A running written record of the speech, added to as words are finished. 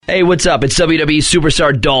Hey, what's up? It's WWE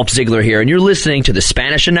superstar Dolph Ziggler here, and you're listening to the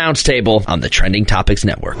Spanish Announce Table on the Trending Topics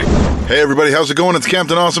Network. Hey, everybody. How's it going? It's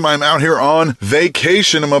Captain Awesome. I'm out here on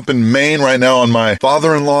vacation. I'm up in Maine right now on my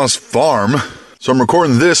father-in-law's farm. So I'm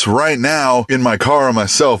recording this right now in my car on my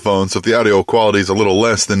cell phone, so if the audio quality is a little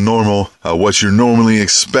less than normal, what you normally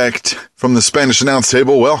expect from the Spanish Announce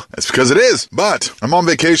Table, well, that's because it is. But I'm on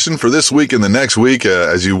vacation for this week and the next week.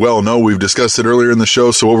 As you well know, we've discussed it earlier in the show,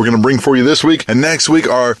 so what we're going to bring for you this week and next week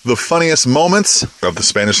are the funniest moments of the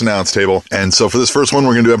Spanish Announce Table. And so for this first one,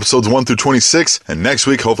 we're going to do episodes 1 through 26, and next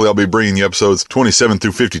week, hopefully I'll be bringing you episodes 27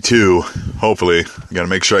 through 52. Hopefully. I got to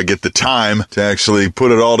make sure I get the time to actually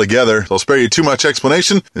put it all together. So I'll spare you too much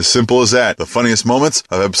explanation. As simple as that. The funniest moments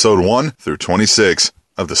of episode 1 through 26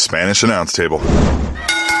 of the Spanish Announce Table.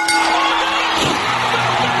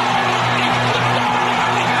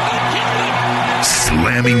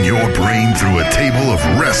 Slamming your brain through a table of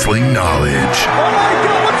wrestling knowledge. Oh my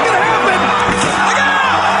God, what's going to happen?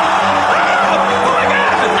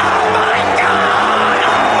 Oh my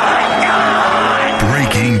God!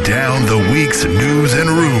 Breaking down the week's news and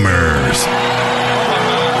rumors.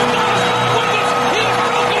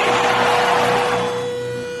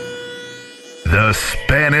 The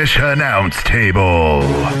Spanish Announce Table.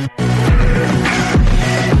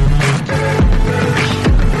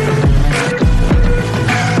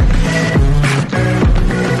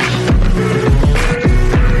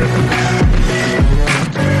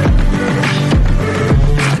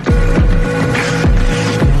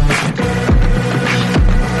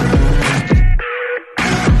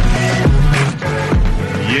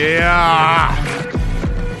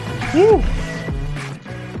 Woo!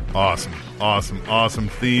 Awesome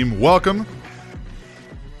theme. Welcome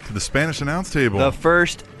to the Spanish Announce Table. The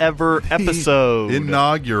first ever episode.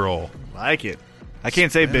 Inaugural. Like it. I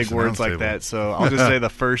can't say Spanish big words like table. that, so I'll just say the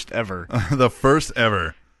first ever. The first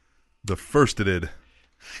ever. The first it did.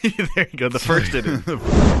 There you go. The first it is.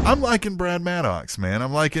 I'm liking Brad Maddox, man.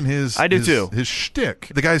 I'm liking his. I do too. His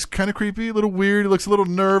shtick. The guy's kind of creepy, a little weird. He looks a little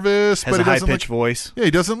nervous, Has but a he doesn't high-pitched voice. Yeah,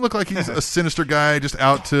 he doesn't look like he's a sinister guy just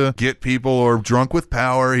out to get people or drunk with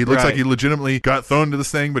power. He looks Right. like he legitimately got thrown into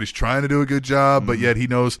this thing, but he's trying to do a good job. But yet he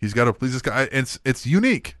knows he's got to please this guy. It's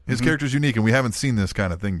unique. His character's unique, and we haven't seen this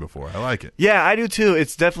kind of thing before. I like it. Yeah, I do too.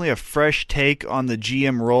 It's definitely a fresh take on the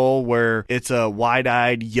GM role where it's a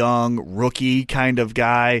wide-eyed, young, rookie kind of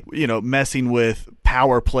guy, messing with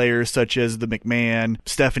power players such as the McMahon,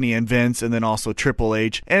 Stephanie and Vince, and then also Triple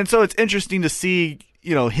H. And so it's interesting to see,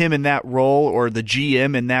 him in that role or the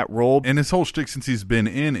GM in that role. And his whole shtick since he's been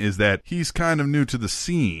in is that he's kind of new to the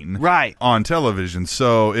scene Right. on television.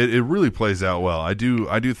 So it really plays out well. I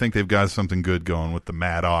do think they've got something good going with the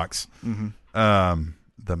Maddox.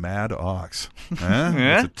 The Mad Ox.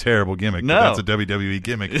 That's a terrible gimmick. No. But that's a WWE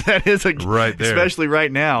gimmick. That is right there. especially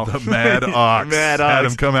right now. The Mad Ox. Mad Had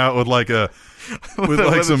Ox. him come out with like a with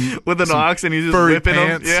an ox and he's just furry whipping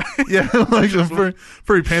pants. him. Yeah, like some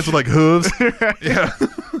furry pants with like hooves. Yeah,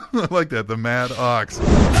 I like that. The Mad Ox.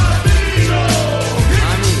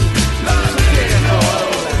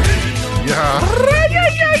 Yeah.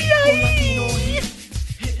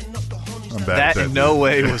 I'm back. That in no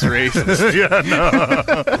way was racist. Yeah,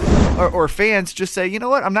 no. or fans just say, you know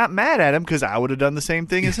what, I'm not mad at him because I would have done the same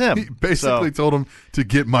thing as him. He basically told him to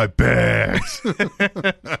get my bags.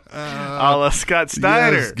 A la Scott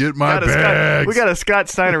Steiner. Yes, get my Got a Scott- bags. we got a Scott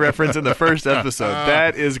Steiner reference in the first episode.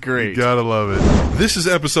 That is great. Gotta love it. This is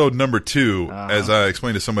episode number 2, as I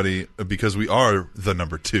explained to somebody, because we are the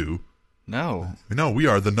number 2. No, We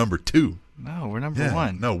are the number 2. we're number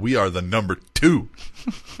one. No, we are the number 2.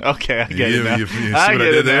 Okay, I get it now. You see I what I get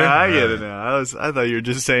did it there? now. I get All it now. I thought you were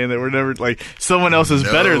just saying that we're never like someone else is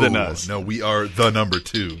better than us. No, we are the number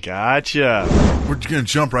 2. Gotcha. We're going to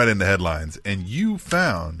jump right into headlines, and you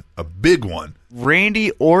found a big one.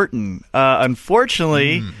 Randy Orton,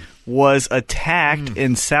 unfortunately, was attacked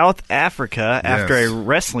in South Africa after Yes. a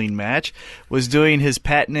wrestling match. Was doing his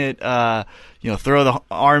patented, throw the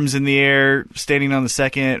arms in the air, standing on the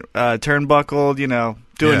second turnbuckle.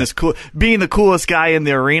 Doing Yeah. this cool, being the coolest guy in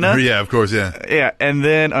the arena. Yeah, of course, yeah. Yeah, and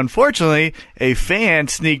then unfortunately, a fan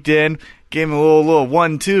sneaked in, gave him a little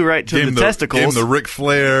 1-2 right to the testicles. Gave him the Ric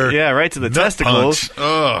Flair. Yeah, right to the nut testicles. punch.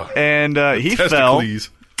 Ugh. And he fell.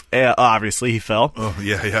 Testicles. Obviously, he fell. Oh,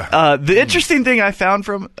 yeah. The interesting thing I found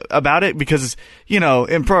about it, because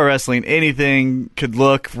in pro wrestling, anything could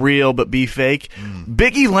look real but be fake.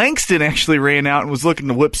 Biggie Langston actually ran out and was looking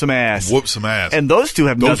to whip some ass. Whoop some ass. And those two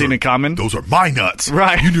have nothing in common. Those are my nuts.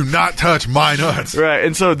 Right. You do not touch my nuts. Right,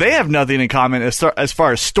 and so they have nothing in common as far as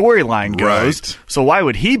storyline goes. Right. So why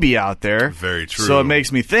would he be out there? Very true. So it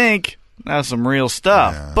makes me think that's some real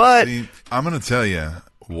stuff. Yeah. But See, I'm going to tell you,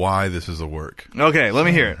 why this is a work. Okay, let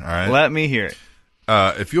me hear it. All right. Let me hear it.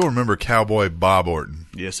 If you'll remember, Cowboy Bob Orton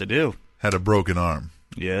Yes, I do. had a broken arm,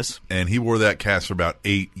 Yes. and he wore that cast for about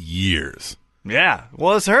 8 years. Yeah.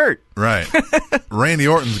 Well, it's hurt. Right. Randy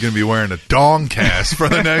Orton's going to be wearing a dong cast for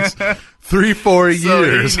the next 3-4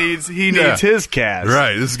 years. So he needs his cast.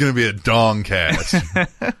 Right. This is going to be a dong cast.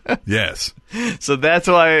 Yes. So that's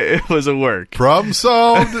why it was a work. Problem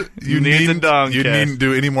solved. You need a dong You cast. needn't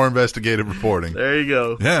do any more investigative reporting. There you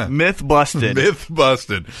go. Yeah. Myth busted. Myth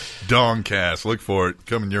busted. Dong cast. Look for it.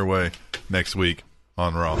 Coming your way next week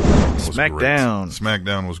on Raw. SmackDown.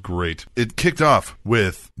 SmackDown was great. It kicked off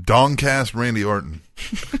with Dongcast Randy Orton.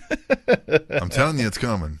 I'm telling you, it's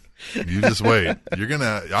coming. You just wait. You're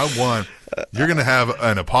gonna have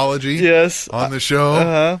an apology Yes. on the show,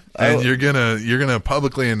 Uh-huh. and you're gonna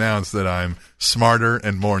publicly announce that I'm smarter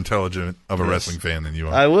and more intelligent of a wrestling fan than you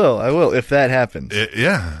are. I will, if that happens.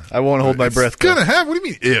 Yeah, I won't hold my It's breath. gonna happen. What do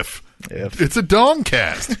you mean if? If. It's a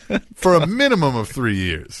Dongcast for a minimum of 3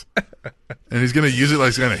 years, and he's gonna use it like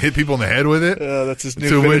he's gonna hit people in the head with it. That's his new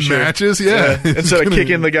to finisher. win matches. Yeah, He's Instead of gonna-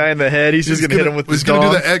 kicking the guy in the head, he's just going to hit him with his He's gonna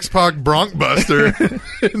dong. do the X-Pac Bronc Buster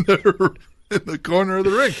in the corner of the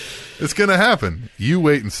ring. It's gonna happen. You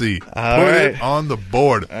wait and see. All Put right. it on the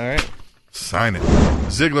board. All right. Sign it.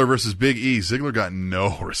 Ziggler versus Big E. Ziggler got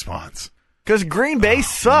no response. Because Green Bay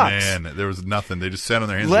sucks. Man, there was nothing. They just sat on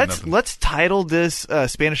their hands. and did nothing. Let's title this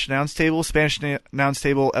Spanish Announce Table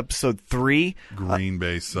episode 3. Green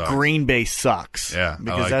Bay sucks. Green Bay sucks. Yeah, I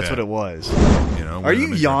because like that's that. what it was. You know, Are we're you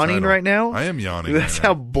gonna make our yawning title. right now? I am yawning. That's right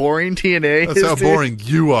how now. boring TNA is. That's how dude. boring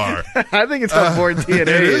you are. I think it's how boring TNA It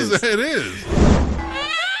is. is. It is.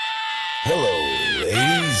 Hello,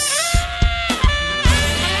 ladies.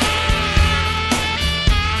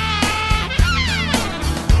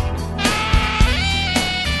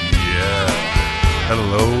 Yeah.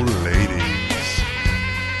 Hello, ladies.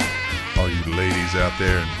 All you ladies out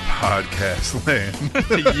there in podcast land.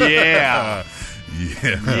 Yeah.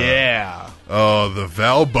 Yeah. Yeah. Oh, the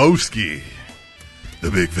Valboski.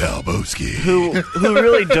 The big Valboski. Who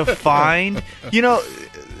really defined,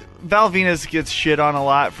 Val Venus gets shit on a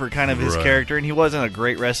lot for kind of his Right. character, and he wasn't a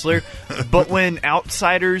great wrestler. But when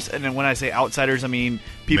outsiders, and then when I say outsiders, I mean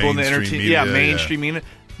people in the Mainstream entertainment, media, mainstream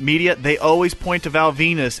media, they always point to Val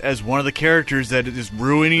Venus as one of the characters that is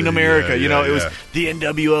ruining America. Yeah, It was yeah. the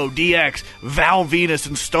NWO, DX, Val Venus,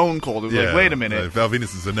 and Stone Cold. It was like, wait a minute. Val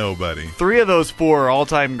Venus is a nobody. 3 of those 4 are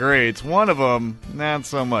all-time greats. One of them, not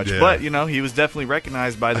so much. Yeah. But, he was definitely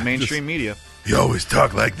recognized by the mainstream media. You always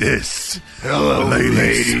talk like this. Hello,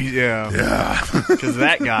 ladies. Yeah. Yeah. Because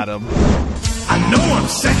that got him. I know I'm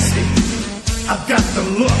sexy. I've got the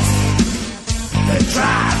look that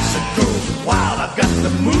drives a girl wild. I've got the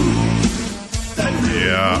move.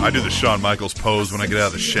 Yeah, I do the Shawn Michaels pose when I get out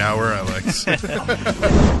of the shower. I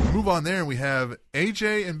like. Move on there, and we have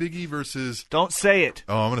AJ and Big E versus. Don't say it.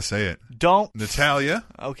 Oh, I'm going to say it. Don't. Natalia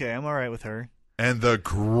Okay, I'm all right with her. and the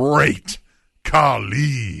great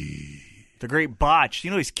Khali. The great botch.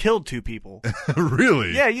 He's killed 2 people.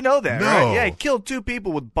 Really? Yeah, you know that, No. right? Yeah, he killed 2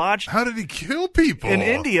 people with botched How did he kill people in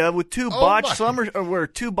India with 2 Oh botched my-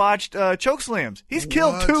 two botched choke slams. He's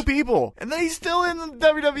killed What? 2 people, and then he's still in the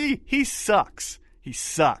WWE. He sucks. He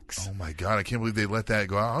sucks, Oh my God! I can't believe they let that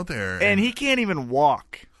go out there. and he can't even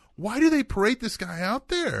walk. Why do they parade this guy out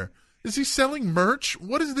there? Is he selling merch?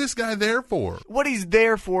 What is this guy there for? What he's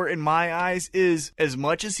there for, in my eyes, is as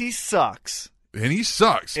much as he sucks. And he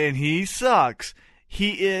sucks. And he sucks.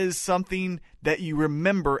 He is something that you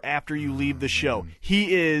remember after you leave the show.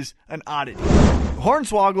 He is an oddity.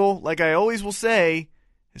 Hornswoggle, like I always will say,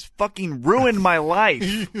 has fucking ruined my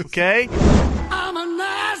life. Okay? I'm an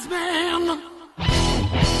ass man.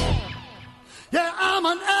 Yeah, I'm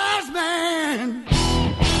an ass man.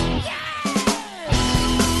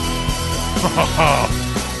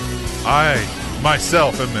 I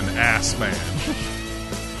myself am an ass man.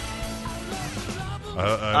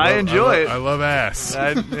 I enjoy it. I love ass.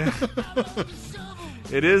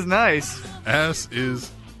 It is nice. Ass is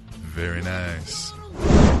very nice.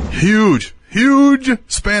 Huge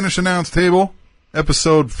Spanish announce table.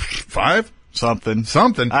 Episode 5? Something.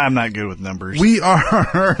 Something. I'm not good with numbers. We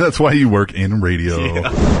are. That's why you work in radio.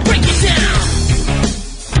 Break it down.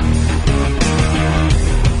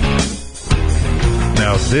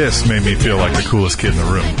 Now, this made me feel like the coolest kid in the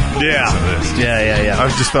room. Yeah. Listen to this. Yeah. I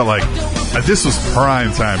just felt like this was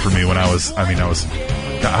prime time for me when I was, I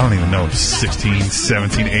don't even know, 16,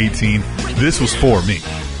 17, 18. This was for me.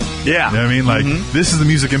 Yeah. You know what I mean? Like, This is the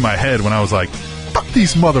music in my head when I was like, fuck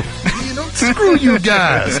these screw you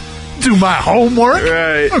guys. Do my homework.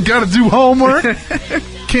 Right. I gotta do homework.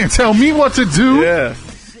 Can't tell me what to do. Yeah.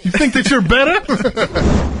 You think that you're better?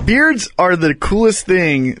 Beards are the coolest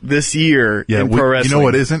thing this year in pro wrestling. You know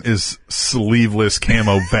what isn't? Is sleeveless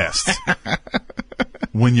camo vests.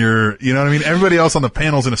 When you're, you know what I mean? Everybody else on the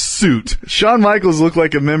panel's in a suit. Shawn Michaels looked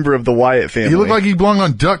like a member of the Wyatt family. He looked like he belonged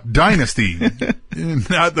on Duck Dynasty, not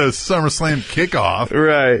the SummerSlam kickoff.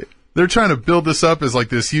 Right. They're trying to build this up as like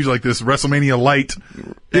this huge, like this WrestleMania light.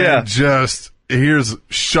 Yeah. And just, here's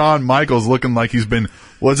Shawn Michaels looking like he's been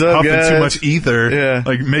What's up, huffing guys? too much ether. Yeah.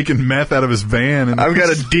 Like making meth out of his van. And I've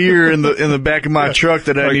got a deer in the back of my truck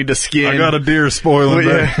that I need to skin. I got a deer spoiling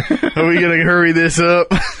back. Are we going to hurry this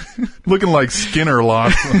up? Looking like Skinner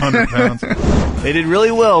lost 100 pounds. They did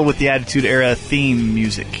really well with the Attitude Era theme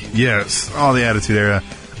music. Yes, all the Attitude Era.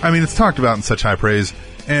 I mean, it's talked about in such high praise.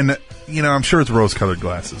 And, you know, I'm sure it's rose-colored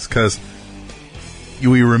glasses because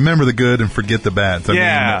we remember the good and forget the bad. So,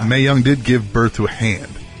 Yeah. I mean, Mae Young did give birth to a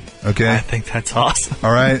hand. Okay? I think that's awesome.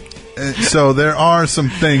 All right? So there are some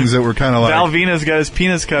things that were kind of like... Val Venis got his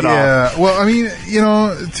penis cut off. Yeah, well, I mean, you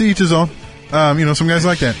know, to each his own. You know, some guys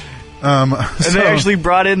like that. And they actually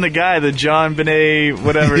brought in the guy, the John Benet,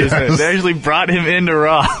 whatever his name. They actually brought him into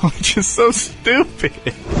Raw, which is so stupid.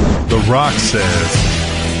 The Rock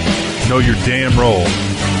says, know your damn role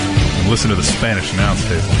and listen to the Spanish announce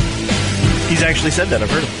table. He's actually said that. I've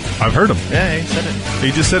heard him. I've heard him. Yeah, he said it.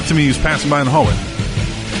 He just said to me, he was passing by in the hallway.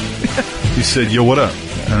 He said, yo, what up?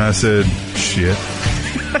 And I said, shit.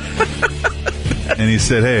 And he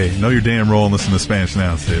said, hey, know your damn role and listen to the Spanish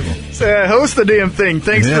announce table. Say, host the damn thing.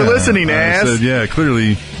 Thanks for listening, ass. I said, yeah,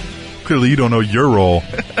 clearly you don't know your role,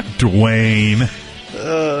 Dwayne.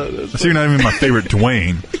 So you're not even my favorite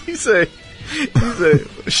Dwayne. You say,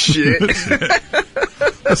 shit.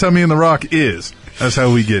 That's how me and The Rock is. That's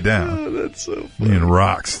how we get down. Oh, that's so funny. Me and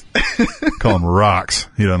Rocks. Call him Rocks.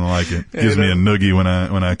 He doesn't like it. Gives me a noogie when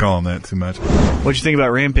I call him that too much. What'd you think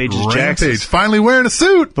about Rampage's jacket? Rampage finally wearing a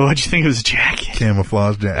suit. But what'd you think of his jacket?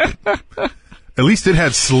 Camouflage jacket. At least it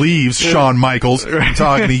had sleeves, Shawn Michaels. I'm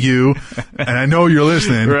talking to you. And I know you're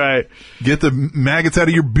listening. Right. Get the maggots out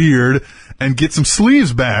of your beard and get some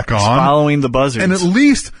sleeves back on. Following the buzzards. And at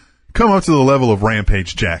least come up to the level of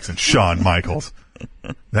Rampage Jackson, Shawn Michaels.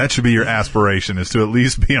 That should be your aspiration, is to at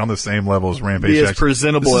least be on the same level as Rampage Be as Jackson.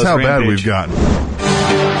 presentable This is as how Rampage. bad we've gotten.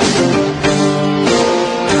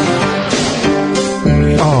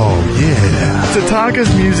 Oh, yeah.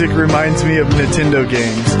 Tatanka's music reminds me of Nintendo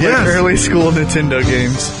games. Like Yes. early school Nintendo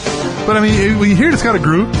games. But, I mean, when you hear it's got a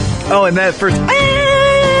groove. Oh, and that first...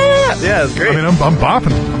 Yeah, it's great. I mean, I'm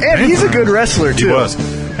bopping. and he's a good wrestler, too. He was.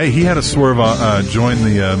 Hey, he had a swerve join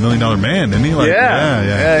the $1 Million Man, didn't he? Like,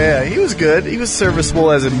 yeah. He was good. He was serviceable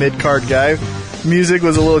as a mid-card guy. Music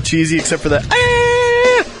was a little cheesy, except for that...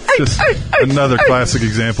 Just another classic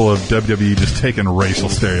example of WWE just taking racial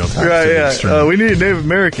stereotypes. to Right, the yeah. extreme. We need a Native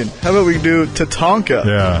American. How about we do Tatanka?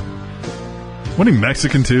 Yeah. Wasn't he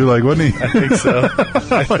Mexican, too? Like, wasn't he? I think so.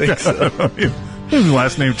 I think so. His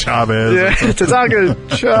last name Chavez. Yeah,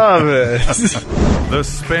 Tatanka Chavez. The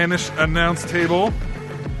Spanish announce table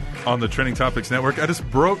on the Trending Topics Network. I just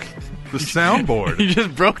broke the soundboard. You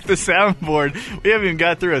just broke the soundboard. We haven't even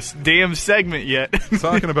got through a damn segment yet.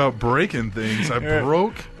 Talking about breaking things, I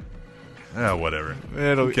broke. Whatever.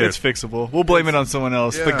 Who cares? It's fixable. We'll blame it on someone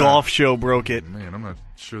else. The Yeah. golf show broke it. Man, I'm not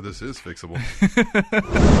sure this is fixable.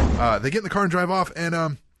 They get in the car and drive off,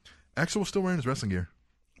 and Axel was still wearing his wrestling gear.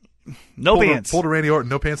 No pants. Pulled a Randy Orton,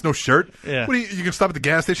 no pants, no shirt. Yeah. What you can stop at the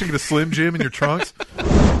gas station, get a Slim Jim in your trunks.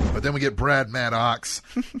 But then we get Brad Maddox.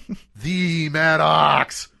 The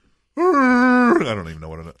Maddox. I don't even know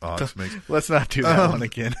what an ox makes. Let's not do that one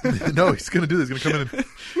again. No, he's going to do this. He's going to come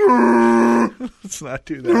in and... Let's not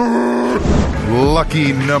do that.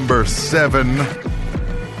 Lucky number 7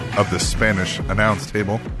 of the Spanish announce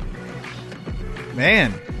table.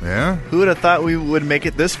 Man, Yeah? who would have thought we would make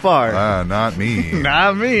it this far? Not me.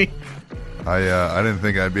 Not me. I didn't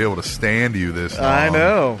think I'd be able to stand you this long. I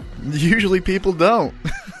know. Usually people don't.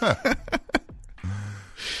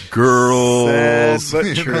 Girls. Sad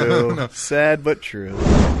but true. No. Sad but true.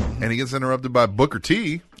 And he gets interrupted by Booker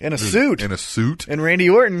T. In a suit. In a suit. And Randy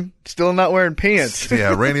Orton still not wearing pants.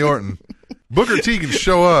 Yeah, Randy Orton. Booker T can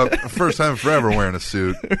show up first time forever wearing a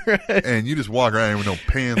suit, and you just walk around with no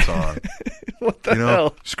pants on. What the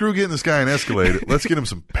hell? Screw getting this guy an Escalade. Let's get him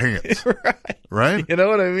some pants. Right? You know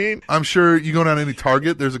what I mean? I'm sure you go down to any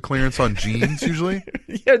Target, there's a clearance on jeans usually.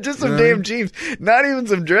 Yeah, just some damn jeans. Not even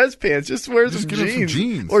some dress pants. Just wear Just some get him some jeans.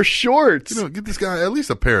 jeans. Or shorts. Get this guy at least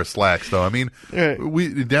a pair of slacks, though. I mean, Right.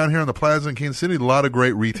 we down here on the plaza in Kansas City, a lot of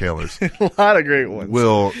great retailers A lot of great ones.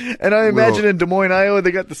 will. And I imagine in Des Moines, Iowa,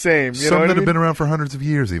 they got the same. You know some what that I mean? have been around for hundreds of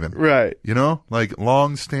years, even. Right. Like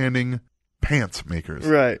long-standing pants makers.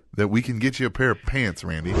 Right. That we can get you a pair of pants,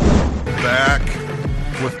 Randy. Back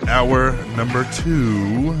with our number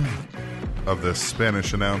 2 of the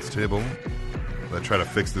Spanish announce table. I try to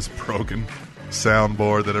fix this broken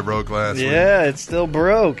soundboard that I broke last week. Yeah, it's still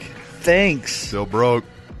broke. Thanks. Still broke.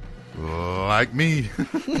 Like me.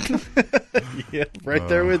 Yeah, right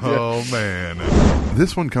there with you. Oh, man.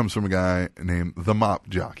 This one comes from a guy named The Mop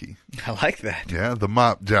Jockey. I like that. Yeah, The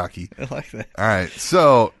Mop Jockey. I like that. All right,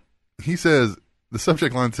 so he says, the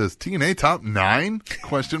subject line says, TNA top 9?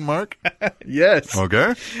 Question mark. Yes.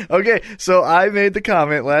 Okay. Okay, so I made the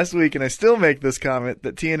comment last week, and I still make this comment,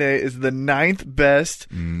 that TNA is the 9th best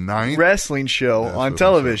 9th wrestling show on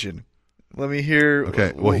television. Let me hear.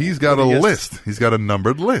 Okay, well, he's got a list. He's got a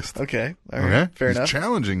numbered list. Okay, all right. Okay? Fair He's enough.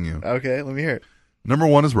 challenging you. Okay, let me hear it. Number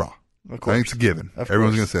 1 is Raw. Of course. I think it's a given. Of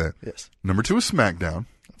Everyone's going course. to say that. Yes. Number 2 is SmackDown.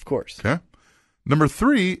 Of course. Okay. Number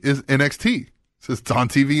 3 is NXT. It says it's on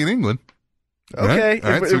TV in England. All Okay, right? All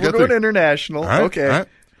right, if so we we're got going 3. international, All right, okay. all right.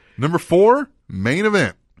 Number 4, Main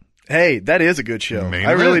Event. Hey, that is a good show. Main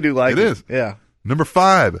I really Event. do like it. It is. Yeah. Number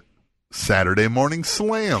 5, Saturday Morning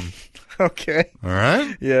Slam. Okay. All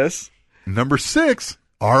right. Yes. Number 6,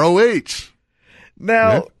 ROH.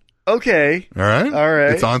 Now, Yeah. okay. All right. All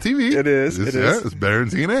right. It's on TV. It is. It's, It is. Yeah, it's better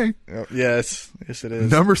than TNA. Oh, yes. Yes, it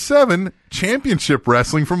is. Number 7, Championship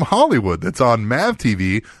Wrestling from Hollywood. That's on MAV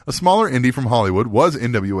TV. A smaller indie from Hollywood was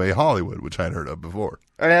NWA Hollywood, which I'd heard of before.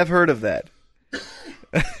 I have heard of that.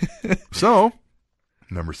 So,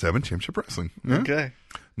 number 7, Championship Wrestling. Yeah. Okay.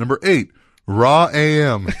 Number 8, Raw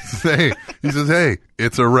AM. He says, hey,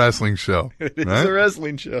 it's a wrestling show. It's Right? a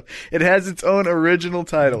wrestling show. It has its own original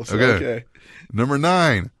title. So okay. Number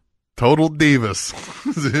 9, Total Divas.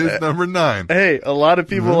 This is number 9. Hey, a lot of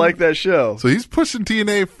people like that show. So he's pushing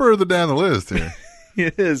TNA further down the list here.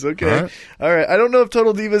 It is. Okay. Right. All right. I don't know if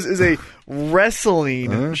Total Divas is a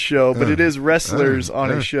wrestling show, but it is wrestlers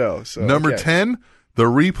on a show. So Number okay. 10, the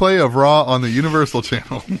replay of Raw on the Universal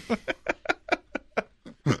Channel.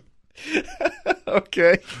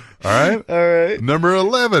 Okay. All right. All right. Number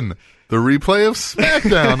 11, the replay of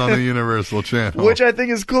SmackDown on the Universal Channel. Which I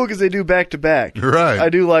think is cool because they do back to back. Right. I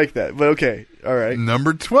do like that. But okay. All right.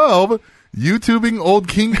 Number 12, YouTubing old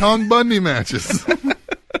King Kong Bundy matches.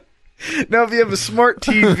 Now, if you have a smart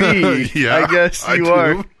TV, Yeah, I guess I you do.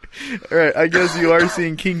 are. All right. I guess you are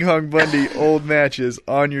seeing King Kong Bundy old matches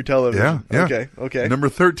on your television. Yeah. Okay. Okay. Number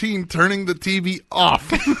 13, turning the TV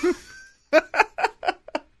off.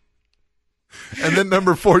 And then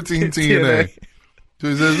number 14, TNA. So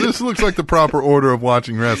he says, this looks like the proper order of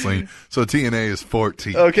watching wrestling. So TNA is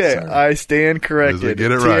 14. Okay, Sorry. I stand corrected.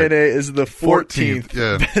 Get it TNA right. is the 14th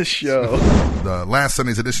yeah. best show. The last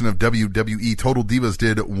Sunday's edition of WWE Total Divas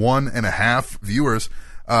did 1.5 viewers.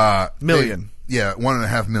 Million. Yeah,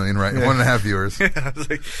 1.5 million, right? 1.5 viewers. I was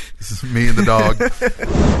like, This is me and the dog.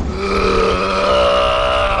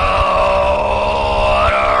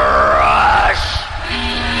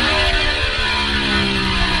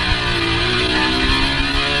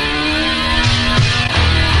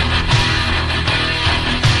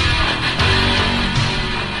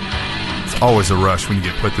 It's always a rush when you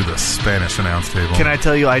get put through the Spanish announce table. can I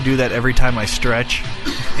tell you, I do that every time I stretch.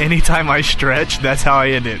 Anytime I stretch, that's how I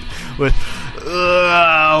end it. With,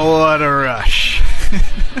 what a rush.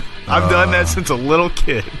 I've done that since a little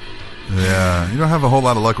kid. Yeah, you don't have a whole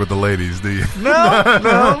lot of luck with the ladies, do you?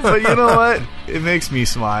 No, but you know what? It makes me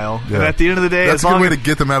smile. Yeah. And at the end of the day, That's as a good long way as to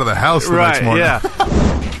get them out of the house the next right, morning. yeah.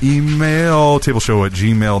 Email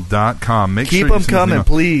tableshow@gmail.com. Make Keep sure you them send us an coming, email.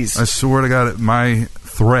 please. I swear to God, my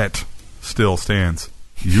threat still stands.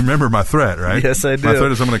 You remember my threat, right? Yes, I do. My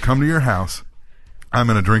threat is I'm going to come to your house. I'm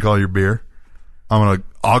going to drink all your beer. I'm going to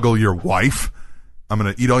ogle your wife. I'm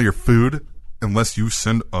going to eat all your food unless you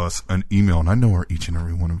send us an email. And I know where each and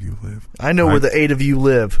every one of you live. I know where the 8 of you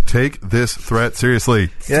live. Take this threat seriously.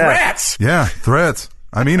 Yeah. Threats! Yeah, threats.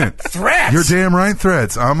 I mean it. Threats! You're damn right,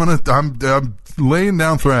 threats. I'm laying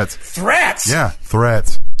down threats. Threats! Yeah,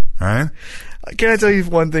 threats. All right? Can I tell you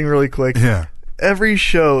one thing really quick? Yeah. Every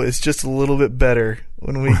show is just a little bit better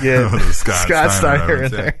when we get The Scott Steiner in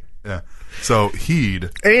reference, there. Yeah. So heed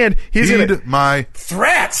And he's gonna, my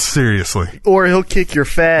Threats! seriously. or he'll kick your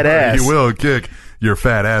fat ass. He will kick your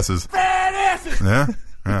fat asses. Fat asses! Yeah.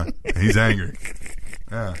 Yeah. He's angry.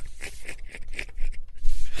 Yeah.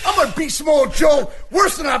 I'm gonna beat Samoa Joe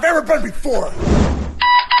worse than I've ever been before.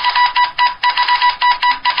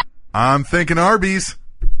 I'm thinking Arby's.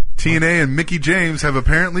 TNA and Mickey James have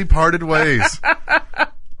apparently parted ways.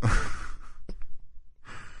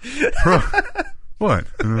 What?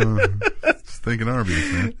 Just thinking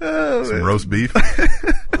Arby's, man. Some roast beef.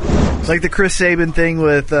 songs. Like the Chris Sabin thing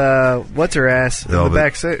with what's her ass in the Velvet.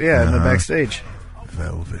 backstage. Yeah, in the Uh-huh. backstage.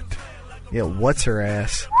 Velvet. Yeah, what's her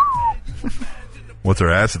ass? What's her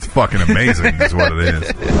ass? It's fucking amazing is what it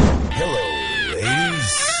is. Hello,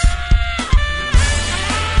 ladies.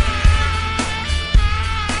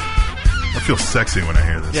 I feel sexy when I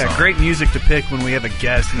hear this Yeah, song. great music to pick when we have a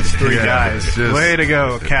guest and it's three Yeah, guys. it's just- Way to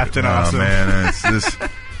go, Captain Awesome. Oh, man, it's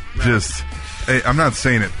just... Hey, I'm not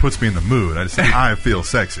saying it puts me in the mood. I just say I feel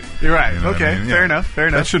sexy. You're right. You know what Okay, I mean? fair enough, fair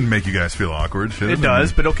That enough. shouldn't make you guys feel awkward, should it? It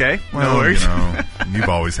does, but okay. Well, no worries. You know, you've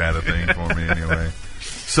always had a thing for me anyway.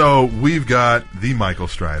 So we've got the Michael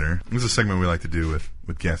Strider. This is a segment we like to do with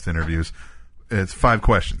guest interviews. It's 5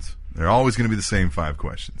 questions. They're always going to be the same 5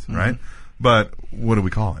 questions, right? But what do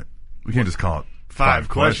we call it? We can't just call it 5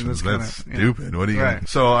 questions. That's stupid. What do you? Right.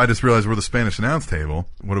 So I just realized we're the Spanish announce table.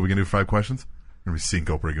 What are we going to do for 5 questions? We're going to be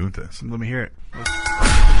cinco preguntas. Let me hear it. 5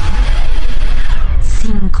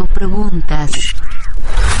 preguntas.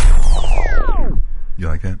 You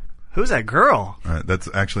like that? Who's that girl? That's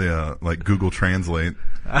actually like Google Translate.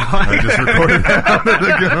 I just recorded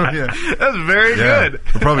that. Yeah. That's very Yeah. good.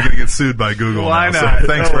 We're probably going to get sued by Google. Why now, not? So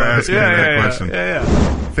thanks No for worries. asking that question. Yeah.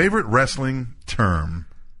 Favorite wrestling term?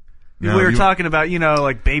 Now, We were you- talking about,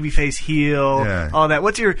 like babyface, heel, Yeah. all that.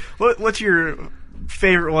 What's your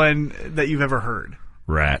favorite one that you've ever heard?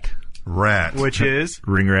 Rat. Rat. Which is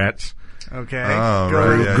Ring rats. okay. Oh, Go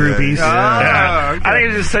right. with Yeah, Groupies. Oh, okay. I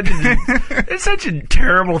think it's just it's such a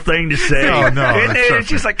terrible thing to say. Oh, no, It's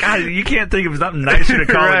just like, God, you can't think of something nicer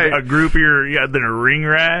to call Right. a groupie than a ring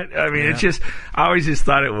rat. I mean, it's just, I always just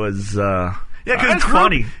thought it was, Yeah, it's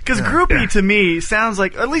funny. Because groupie to me sounds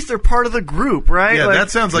like at least they're part of the group, right? Yeah, Like-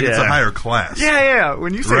 that sounds like it's a Yeah. higher class. Yeah.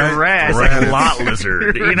 When you say Right. rat, It's Rat. like a lot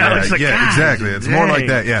lizard. You know, Yeah, it's like, yeah, God, exactly. It's more like dang.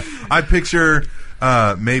 that. Yeah, I picture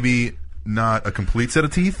maybe not a complete set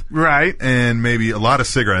of teeth, right? and maybe a lot of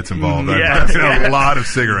cigarettes involved. Yeah. I've seen a lot of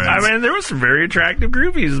cigarettes. I mean, there was some very attractive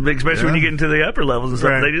groupies, especially when you get into the upper levels and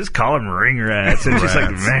stuff. Right. They just call them ring rats. It's just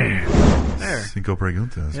like, Rats. man. There. Cinco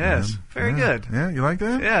preguntas. Yes, man. very Yeah. good. Yeah, you like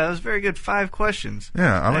that? Yeah, that was very good. 5 questions.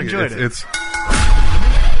 Yeah, I like enjoyed it. it. It's 5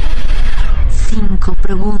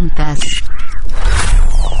 preguntas.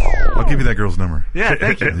 I'll give you that girl's number. Yeah,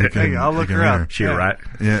 thank you. You can- Thank you. I'll you look can her hear up. her. She a rat.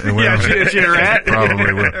 Yeah, well, Yeah, she a rat.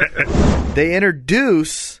 Probably will. They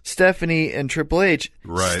introduce Stephanie and Triple H.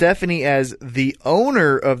 Right. Stephanie as the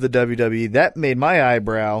owner of the WWE. That made my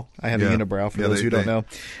eyebrow. I have a Yeah. unibrow for Yeah, those they- who don't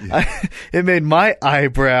they- know. It made my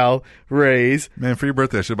eyebrow raise. Man, for your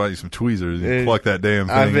birthday, I should buy you some tweezers. You pluck that damn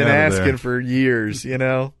thing I've been out of asking there. for years,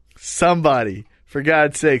 Somebody, for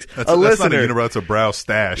God's sakes. That's a not listener. a unibrow, it's a brow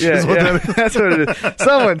stash. Yeah, is what yeah. that is. That's what it is.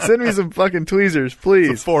 Someone send me some fucking tweezers, It's a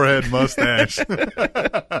please. forehead mustache.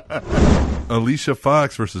 Alicia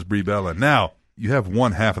Fox versus Brie Bella. Now, you have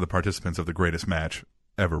one half of the participants of the greatest match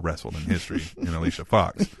ever wrestled in history in Alicia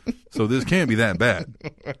Fox. So this can't be that bad.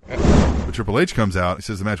 But Triple H comes out. He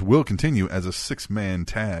says the match will continue as a 6-man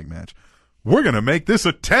tag match. We're going to make this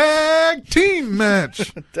a tag team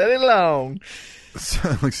match. Teddy Long. I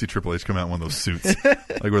like to see Triple H come out in one of those suits,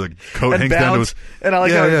 like where the coat And hangs down to bounce. his. And I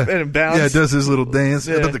like how it bounce. Yeah, it does his little dance.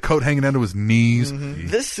 Yeah. The coat hanging down to his knees.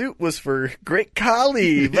 This suit was for Great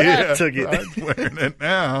Khali, but I took it. I'm wearing it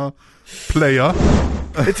now, player.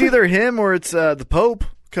 It's either him or it's the Pope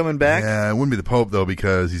coming back. Yeah, it wouldn't be the Pope though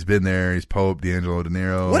because he's been there. He's Pope D'Angelo De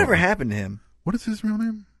Niro. Whatever happened to him? What is his real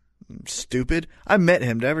name? Stupid. I met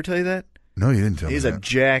him. Did I ever tell you that? No, you didn't tell He's me a that.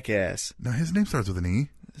 jackass. No, his name starts with an E.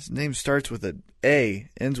 His name starts with an A,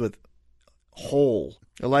 ends with hole.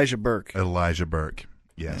 Elijah Burke. Elijah Burke.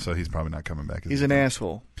 Yeah, so he's probably not coming back. He's an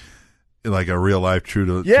asshole. Like a real life true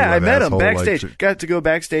to Yeah, true I life met him asshole, like backstage. Got to go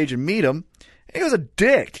backstage and meet him. He was a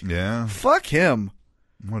dick. yeah, Fuck him.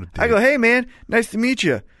 what a dick. I go, hey, man, nice to meet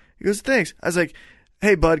you. He goes, thanks. I was like,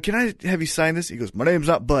 hey, bud, can I have you sign this? He goes, my name's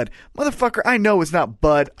not Bud. Motherfucker, I know it's not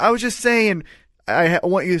Bud. I was just saying I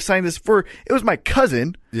want you to sign this for, it was my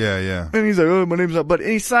cousin. Yeah, yeah. And he's like, oh, my name's not Bud.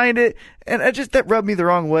 And he signed it, and that rubbed me the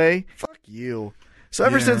wrong way. Fuck you. So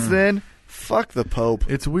ever Yeah. since then, fuck the Pope.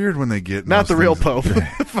 It's weird when they get Not those the real things-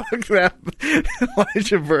 Pope. Fuck that.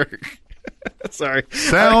 Elijah Burke. Sorry.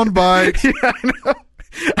 Sound bite. Yeah, I know.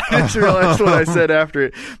 I just realized what I said after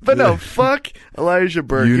it. But no, fuck Elijah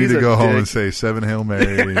Burke. You need He's to a go home dick. and say 7 Hail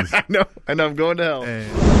Marys. I know, I'm going to hell.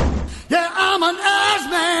 Yeah, I'm an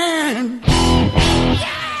ass man.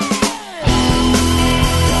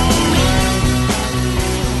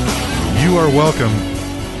 You are welcome,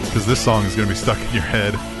 because this song is going to be stuck in your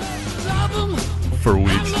head Love 'em, for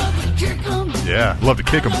weeks. love to kick 'em, Yeah, love to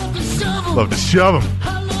kick them, love to shove 'em, love to shove them,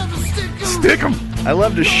 I love to stick 'em. stick them. I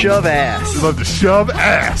love to shove ass. I love to shove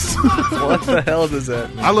ass. What the hell does that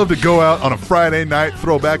mean? I love to go out on a Friday night,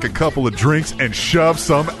 throw back a couple of drinks, and shove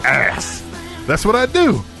some ass. That's what I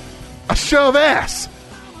do. I shove ass.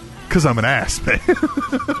 Because I'm an ass, man.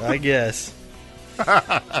 I guess.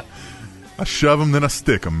 I shove them, then I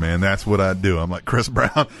stick them, man. That's what I do. I'm like Chris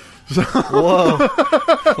Brown. Whoa.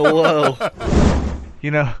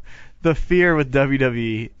 You know, the fear with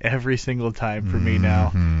WWE every single time for me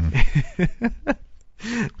now.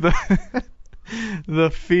 The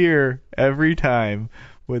fear every time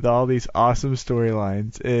with all these awesome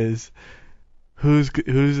storylines is who's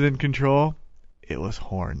in control? It was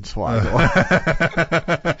Hornswoggle.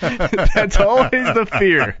 That's always the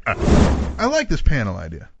fear. I like this panel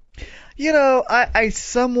idea. You know, I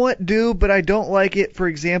somewhat do, but I don't like it, for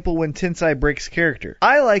example, when Tensai breaks character.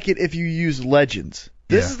 I like it if you use legends.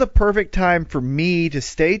 This is the perfect time for me to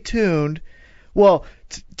stay tuned. Well,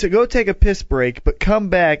 to go take a piss break, but come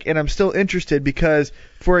back, and I'm still interested because,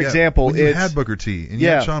 for example, when you had Booker T and you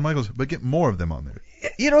had Shawn Michaels, but get more of them on there.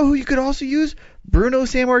 You know who you could also use? Bruno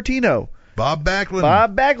Sammartino. Bob Backlund.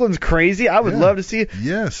 Bob Backlund's crazy. I would love to see it.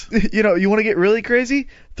 Yes. You know, you want to get really crazy?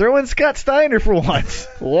 Throw in Scott Steiner for once.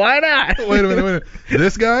 Why not? Wait a minute.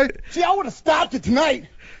 This guy? See, I would have stopped it tonight,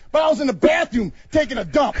 but I was in the bathroom taking a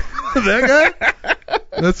dump. That guy?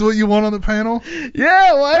 That's what you want on the panel?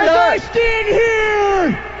 Yeah, why not? As I stand here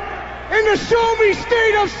in the show me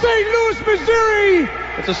state of St. Louis, Missouri.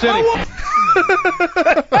 It's a city.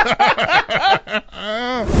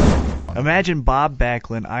 Imagine Bob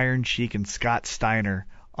Backlund, Iron Sheik, and Scott Steiner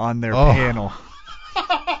on their panel.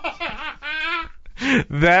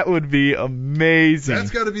 That would be amazing.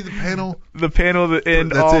 That's got to be the panel. The panel that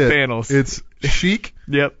end all panels. It's Sheik,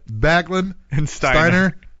 Backlund, and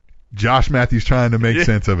Steiner. Josh Matthews trying to make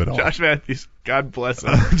sense of it all. Josh Matthews, God bless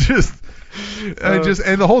him. And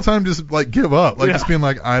the whole time just like give up, like just being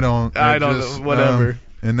like, I don't know, whatever.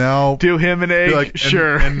 And now do him an egg, like,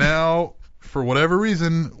 sure. And now, for whatever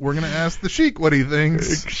reason, we're gonna ask the Sheik what he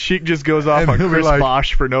thinks. Sheik just goes off on Chris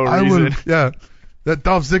Bosh for no reason. That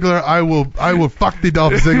Dolph Ziggler, I will fuck the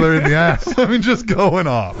Dolph Ziggler in the ass. I mean, just going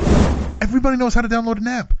off. Everybody knows how to download an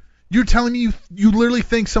app. You're telling me you literally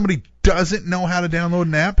think somebody doesn't know how to download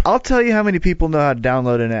an app? I'll tell you how many people know how to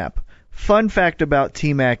download an app. Fun fact about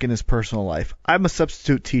T-Mac in his personal life. I'm a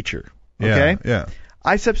substitute teacher. Okay? Yeah.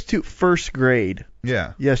 I substitute first grade.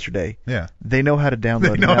 Yesterday. Yeah. They know how to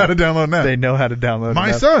download an app. They know how to download an app. They know how to download an app.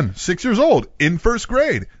 My son, 6 years old, in first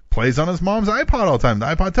grade, plays on his mom's iPod all the time, the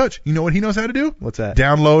iPod Touch. You know what he knows how to do? What's that?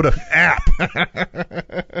 Download an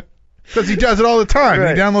app. Because he does it all the time.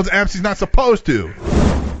 Right. He downloads apps he's not supposed to.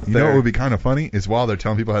 You know what would be kind of funny is while they're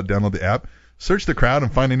telling people how to download the app, search the crowd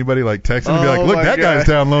and find anybody like texting and be like, look, that guy's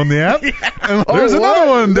downloading the app. And there's another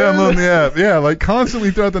one downloading the app. Yeah, like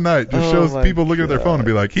constantly throughout the night. Just shows people looking at their phone and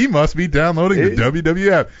be like, he must be downloading the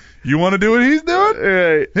WW app. You want to do what he's doing?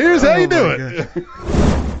 Right. Here's how you do it.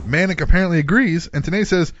 Manic apparently agrees, and Tenay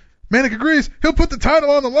says, Manic agrees, he'll put the title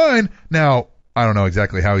on the line. Now, I don't know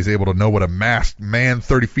exactly how he's able to know what a masked man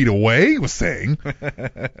 30 feet away was saying.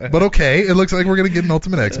 But okay, it looks like we're going to get an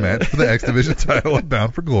Ultimate X match for the X Division title at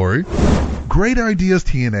Bound for Glory. Great ideas,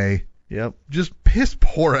 TNA. Yep. Just piss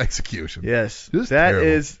poor execution. Yes. Just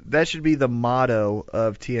that should be the motto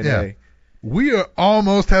of TNA. Yeah. We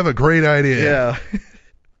almost have a great idea. Yeah.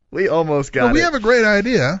 We almost got it. We have a great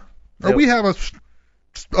idea. Or we have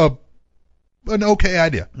an okay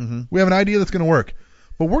idea. Mm-hmm. We have an idea that's going to work.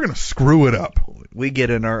 But we're going to screw it up. We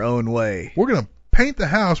get in our own way. We're going to paint the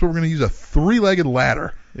house where we're going to use a 3-legged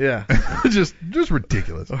ladder. Yeah. just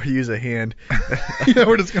ridiculous. Or use a hand. Yeah,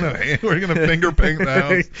 we're gonna finger paint the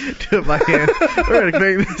house. Do it by hand. We're gonna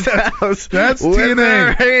paint this house. That's with TNA.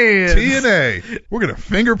 Our hands. TNA. We're gonna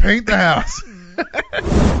finger paint the house.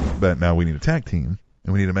 But now we need a tag team,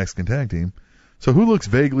 and we need a Mexican tag team. So who looks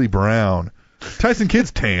vaguely brown? Tyson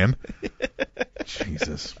Kidd's tan.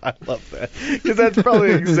 Jesus. I love that. Because that's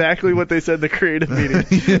probably exactly what they said in the creative meeting.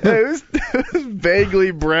 It was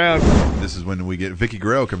vaguely brown. This is when we get Vicky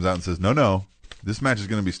Guerrero comes out and says, no, this match is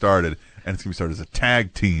going to be started, and it's going to be started as a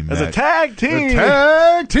tag team match. As a tag team. A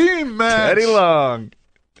tag team match. Teddy Long.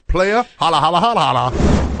 Player, holla, holla, holla, holla.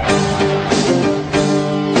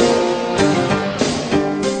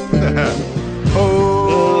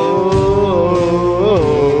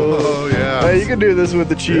 You can do this with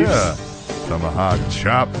the Chiefs. Yeah. Tomahawk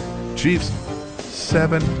chop. Chiefs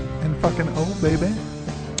 7-0, baby.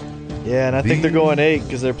 Yeah, and I think they're going 8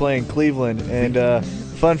 because they're playing Cleveland. And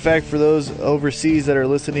fun fact for those overseas that are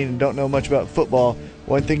listening and don't know much about football,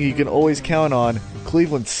 one thing you can always count on,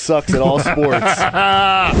 Cleveland sucks at all sports.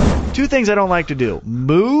 2 things I don't like to do.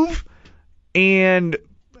 Move and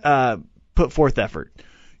put put forth effort.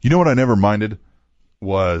 You know what I never minded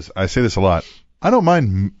was, I say this a lot, I don't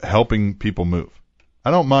mind helping people move. I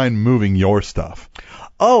don't mind moving your stuff.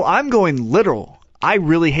 Oh, I'm going literal. I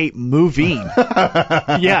really hate moving.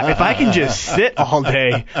 Yeah, if I can just sit all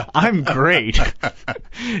day, I'm great.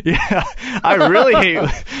 Yeah, I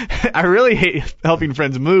really hate helping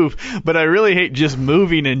friends move, but I really hate just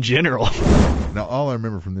moving in general. Now, all I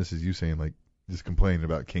remember from this is you saying, like, just complaining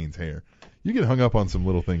about Kane's hair. You get hung up on some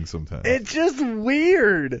little things sometimes. It's just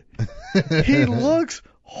weird. He looks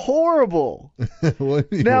horrible.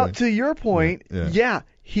 Now, to your point, yeah,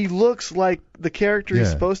 he looks like the character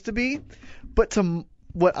he's supposed to be. But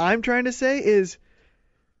what I'm trying to say is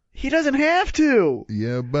he doesn't have to.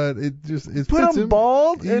 Yeah, but it put fits him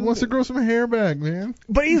bald. He wants to grow some hair back, man.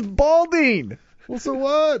 But he's balding. Well, so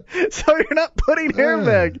what? So you're not putting hair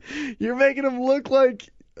back. You're making him look like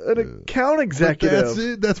an account executive. But that's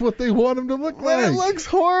it. That's what they want him to look like. It looks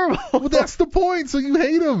horrible. Well, that's the point. So you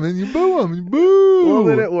hate him and you boo him. You boo. Well,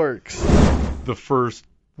 then it works. The first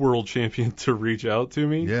world champion to reach out to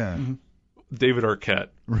me. Yeah. David Arquette.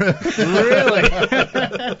 Really?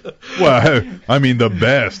 Well, I mean, the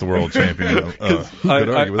best world champion.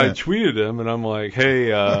 I tweeted him, and I'm like,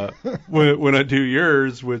 hey, when I do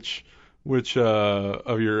yours, which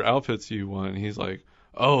of your outfits you want? And he's like,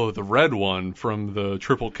 oh, the red one from the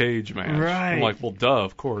Triple Cage match. Right. I'm like, well, duh,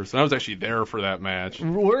 of course. And I was actually there for that match.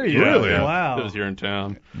 Were you? Really? Yeah. Wow. It was here in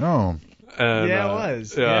town. No. And, yeah, it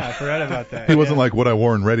was. Yeah. I forgot about that. He wasn't like what I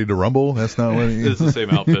wore in Ready to Rumble. That's not what he... It's the same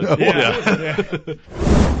outfit. Yeah.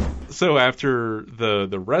 So after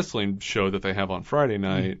the wrestling show that they have on Friday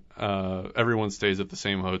night, everyone stays at the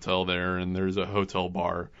same hotel there, and there's a hotel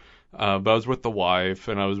bar. But I was with the wife,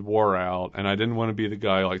 and I was wore out, and I didn't want to be the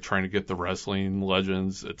guy like trying to get the wrestling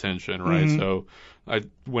legends' attention, right? Mm-hmm. So I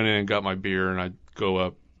went in and got my beer, and I go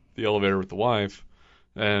up the elevator with the wife,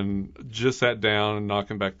 and just sat down and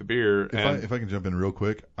knocking back the beer. If I can jump in real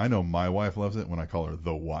quick, I know my wife loves it when I call her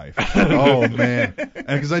the wife. Oh, man. And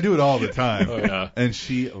because I do it all the time. Oh, yeah. And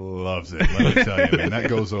she loves it. Let me tell you, man. That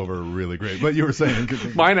goes over really great. But you were saying...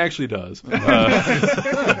 Mine actually does.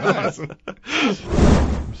 I'm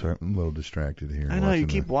sorry. I'm a little distracted here. I know. You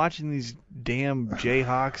keep watching these damn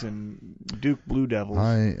Jayhawks and Duke Blue Devils.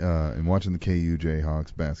 I am watching the KU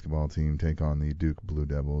Jayhawks basketball team take on the Duke Blue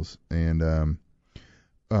Devils. And...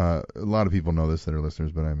 a lot of people know this that are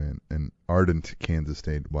listeners, but I'm an ardent Kansas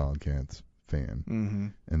State Wildcats fan. Mm-hmm.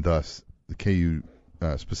 And thus, the KU,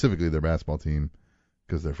 specifically their basketball team,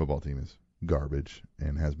 because their football team is garbage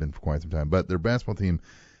and has been for quite some time, but their basketball team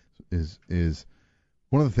is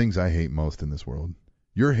one of the things I hate most in this world.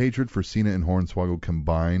 Your hatred for Cena and Hornswoggle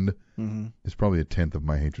combined is probably a tenth of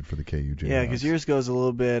my hatred for the KU Jayhawks. Yeah, because yours goes a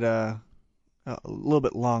little bit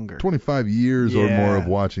longer. 25 years or more of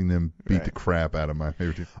watching them beat the crap out of my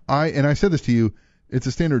favorite team. I said this to you, it's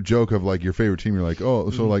a standard joke of like your favorite team. You're like, oh,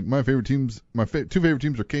 so like my favorite teams, two favorite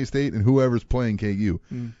teams are K-State and whoever's playing KU.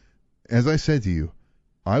 As I said to you,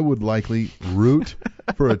 I would likely root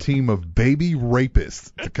for a team of baby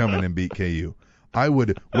rapists to come in and beat KU. I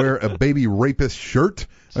would wear a baby rapist shirt.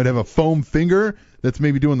 I'd have a foam finger that's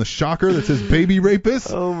maybe doing the shocker that says baby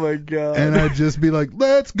rapist. Oh, my God. And I'd just be like,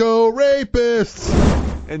 let's go rapists.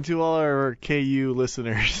 And to all our KU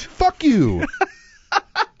listeners. Fuck you.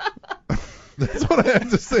 That's what I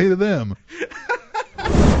have to say to them.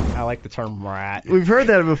 I like the term rat. We've heard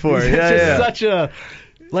that before. It's just such a...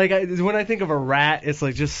 Like, when I think of a rat, it's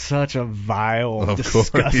like just such a vile,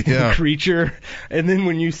 disgusting creature. And then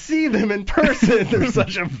when you see them in person, they're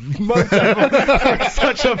such a vile,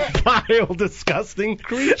 disgusting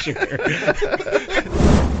creature.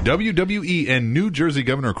 WWE and New Jersey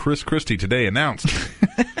Governor Chris Christie today announced...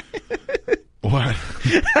 What?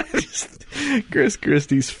 Chris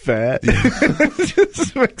Christie's fat. It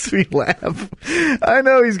just makes me laugh. I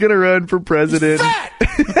know he's going to run for president.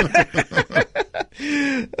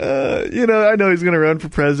 I know he's going to run for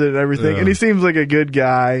president and everything, and he seems like a good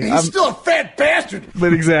guy. He's still a fat bastard.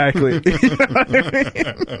 But exactly. You know what I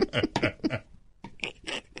mean?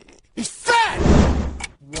 He's fat.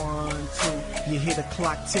 1, 2, you hear the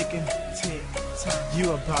clock ticking. Tick tock.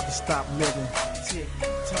 You about to stop living. Tick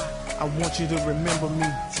tock. I want you to remember me.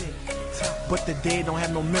 Tick tock. But the day don't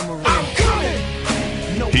have no memory. I'm coming.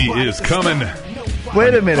 He is coming.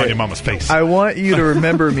 Wait a minute. On your mama's face. I want you to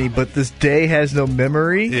remember me, but this day has no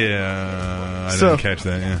memory? Yeah, I didn't catch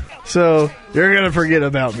that, yeah. So, you're going to forget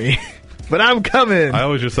about me. But I'm coming. I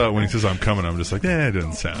always just thought when he says I'm coming, I'm just like, it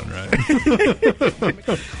doesn't sound right.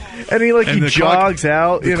 And he jogs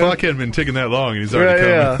out. The clock hadn't been ticking that long, and he's already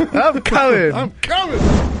coming. Yeah. I'm coming. I'm coming.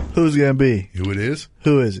 Who's going to be? Who it is?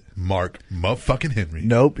 Who is it? Mark motherfucking Henry.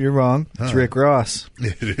 Nope, you're wrong. It's Rick Ross.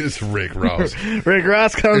 It is Rick Ross. Rick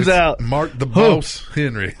Ross comes out. Mark the Boss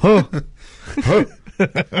Henry. Huh. Huh.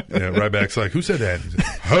 Yeah, Ryback's like, who said that?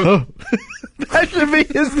 Huh. That should be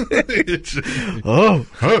his name. Oh.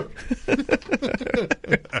 Huh.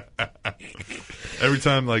 Every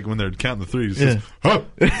time, like, when they're counting the three, he says, huh,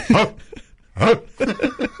 huh. Huh.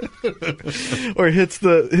 Or hits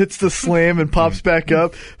the slam and pops back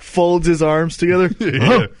up, folds his arms together.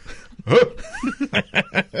 Yeah. Huh.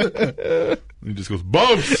 He just goes,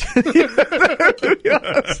 Bubs!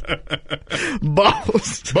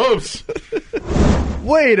 Bubs! Bubs!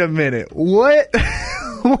 Wait a minute. What?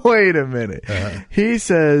 Wait a minute. He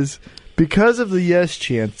says, because of the yes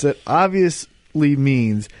chance, that obviously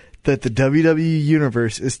means that the WWE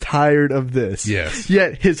Universe is tired of this. Yes.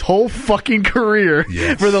 Yet his whole fucking career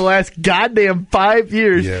for the last goddamn 5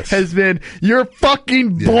 years has been, you're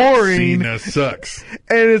fucking boring. Cena sucks.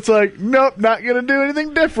 And it's like, nope, not going to do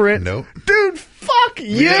anything different. Nope. Dude, fuck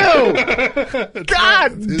you.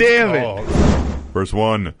 God damn it. First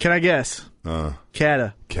one. Can I guess?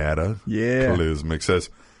 Kata. Yeah. Clismic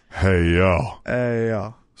says, hey, y'all. Hey,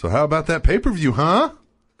 y'all. So how about that pay-per-view, huh?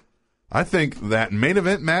 I think that main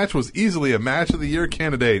event match was easily a match of the year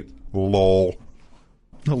candidate. Lol.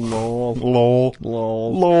 Lol. Lol.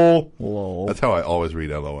 Lol. Lol. Lol. That's how I always read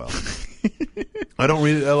LOL. I don't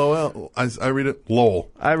read it LOL. I read it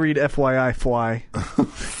LOL. I read FYI fly.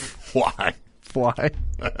 Why? Fly.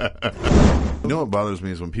 You know what bothers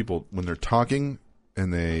me is when people, when they're talking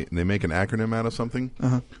and they make an acronym out of something,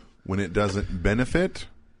 when it doesn't benefit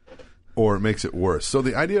or it makes it worse. So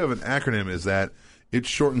the idea of an acronym is that it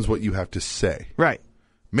shortens what you have to say. Right.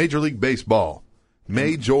 Major League Baseball.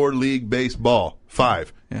 Major League Baseball.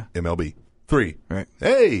 5. Yeah. MLB. 3. Right.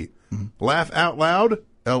 Hey. Laugh out loud.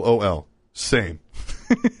 LOL. Same.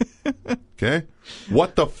 Okay.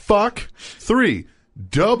 What the fuck? 3.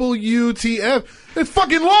 WTF. It's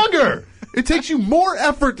fucking longer. It takes you more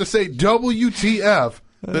effort to say WTF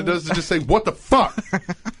than it does to just say what the fuck.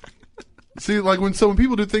 See, like when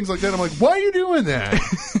people do things like that, I'm like, why are you doing that?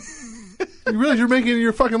 You realize you're making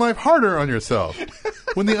your fucking life harder on yourself.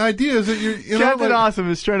 When the idea is that you know, Captain Awesome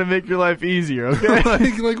is trying to make your life easier, okay?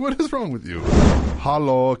 like what is wrong with you?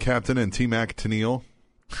 Hello, Captain and T-Mac Tennille.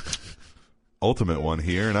 Ultimate One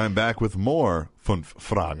here, and I'm back with more Fünf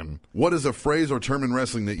Fragen. What is a phrase or term in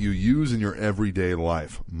wrestling that you use in your everyday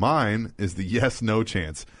life? Mine is the yes-no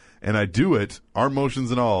chance, and I do it, arm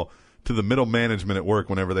motions and all, to the middle management at work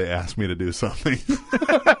whenever they ask me to do something.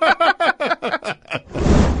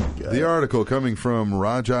 The article coming from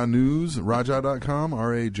Raja News, Raja.com,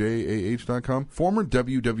 RAJAH.com. Former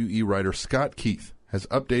WWE writer Scott Keith has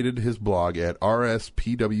updated his blog at rspwfaq.net.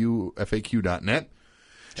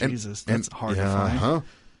 Jesus, that's hard to find.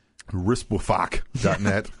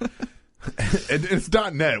 Rispwafak.net. And it's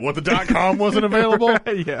 .net. What, the .com wasn't available?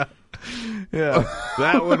 Yeah.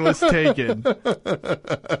 That one was taken.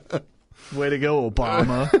 Way to go,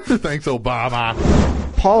 Obama. Thanks, Obama.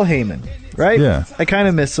 Paul Heyman, right? Yeah. I kind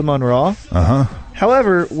of miss him on Raw.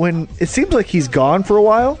 However, when it seems like he's gone for a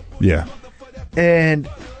while, Yeah. and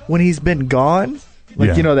when he's been gone,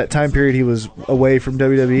 like, you know, that time period he was away from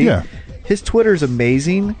WWE, Yeah. his Twitter's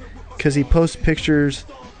amazing because he posts pictures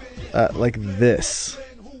like this.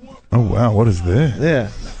 Oh, wow. What is this? Yeah.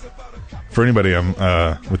 For anybody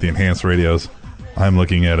with the enhanced radios, I'm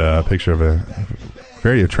looking at a picture of a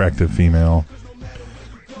very attractive female.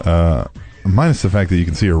 Minus the fact that you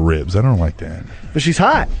can see her ribs. I don't like that. But she's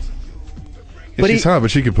hot. Yeah, she's hot, but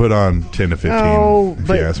she could put on 10 to 15 if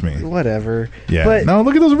you ask me. Whatever. Yeah. But no,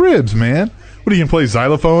 look at those ribs, man. What, are you going to play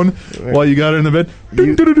xylophone while you got her in the bed?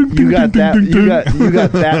 You got that. You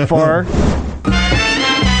got that far.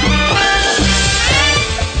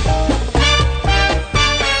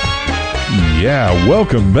 Yeah,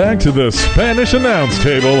 welcome back to the Spanish Announce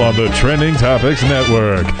Table on the Trending Topics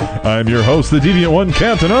Network. I'm your host, the Deviant One,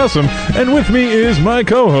 Captain Awesome, and with me is my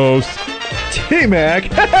co-host, T-Mac.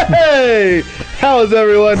 Hey! How's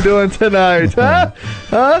everyone doing tonight?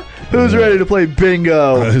 Huh? Who's ready to play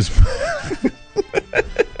bingo?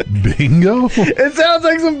 Bingo? It sounds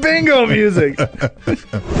like some bingo music.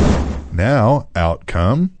 Now, out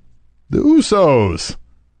come the Usos.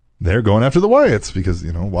 They're going after the Wyatts because,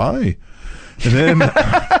 you know, why? And then,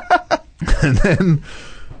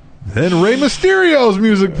 then Rey Mysterio's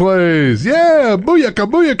music plays. Yeah, booyaka,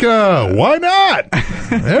 booyaka. Why not?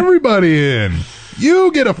 Everybody in.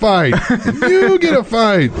 You get a fight. You get a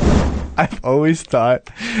fight. I've always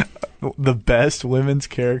thought the best women's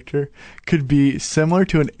character could be similar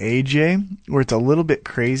to an AJ, where it's a little bit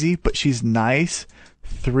crazy, but she's nice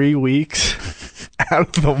 3 weeks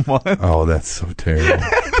out of the month. Oh, that's so terrible.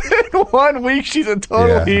 In 1 week, she's a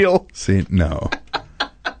total heel. See, no.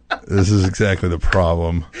 This is exactly the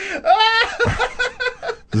problem.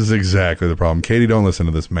 This is exactly the problem. Katie, don't listen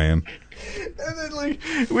to this man. And then, like,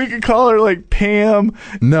 we could call her, like, Pam.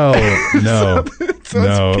 No. so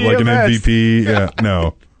No, like an MVP. Yeah,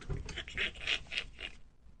 no.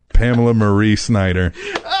 Pamela Marie Snyder.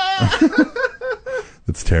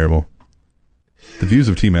 That's terrible. The views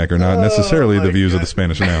of T-Mac are not necessarily the views of the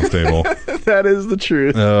Spanish Announce Table. That is the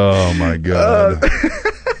truth. Oh, my God.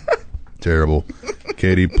 Terrible.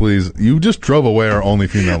 Katie, please. You just drove away our only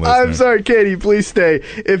female listener. I'm sorry, Katie. Please stay.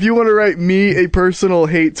 If you want to write me a personal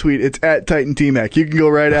hate tweet, it's at Titan T-Mac. You can go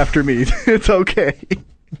right after me. It's okay.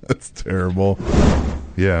 That's terrible.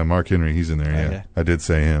 Yeah, Mark Henry, he's in there. Yeah, Okay. I did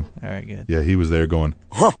say him. All right, good. Yeah, he was there going,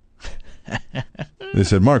 huh. They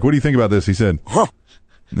said, Mark, what do you think about this? He said, huh.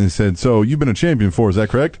 They said, so you've been a champion before, is that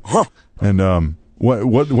correct? Huh. And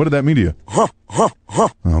what did that mean to you? Huh. Huh. Huh.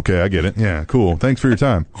 Okay, I get it. Yeah, cool. Thanks for your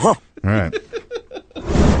time. Huh. All right.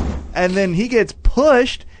 And then he gets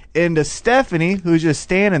pushed into Stephanie, who's just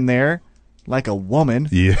standing there like a woman.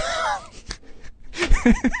 Yeah.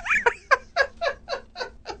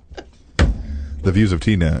 The views of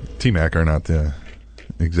T-Mac are not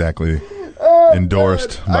exactly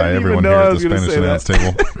endorsed by everyone here at the Spanish Announce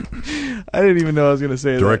Table. I didn't even know I was going to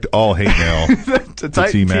say Direct all hate mail to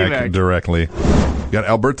T-Mac directly. You got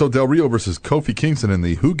Alberto Del Rio versus Kofi Kingston in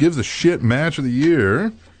the Who Gives a Shit match of the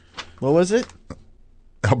year. What was it?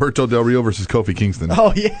 Alberto Del Rio versus Kofi Kingston.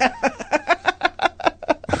 Oh, yeah.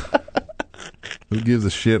 Who Gives a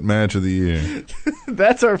Shit match of the year.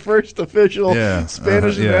 That's our first official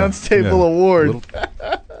Spanish Announce Table award.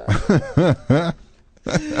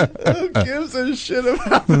 Who gives a shit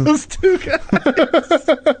about those two guys?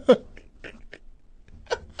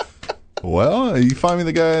 Well, you find me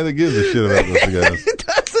the guy that gives a shit about those two guys. It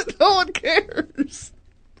doesn't. No one cares.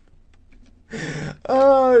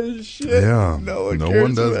 Oh, shit. Yeah. No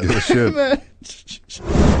one does give a shit.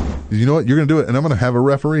 You know what? You're going to do it, and I'm going to have a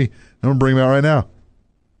referee. I'm going to bring him out right now.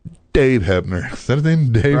 Dave Hebner. Is that his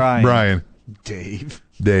name? Dave? Brian. Dave.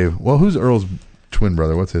 Well, who's Earl's twin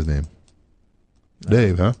brother? What's his name?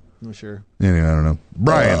 Dave, huh? I'm sure. Anyway, I don't know.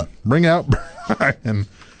 Brian. Bring out Brian.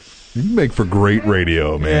 You make for great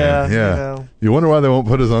radio, man. Yeah. You wonder why they won't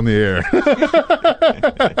put us on the air.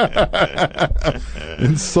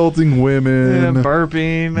 Insulting women.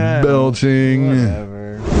 Burping. Belching.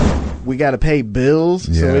 Whatever. We got to pay bills,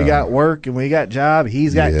 so we got work and we got job.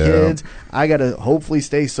 He's got kids. I got to hopefully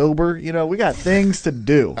stay sober. You know, we got things to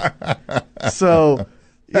do. So,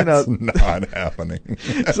 you know, that's not happening.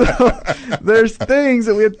 So there's things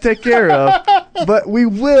that we have to take care of, but we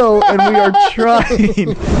will, and we are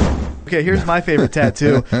trying. Okay, here's my favorite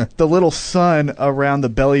tattoo: the little sun around the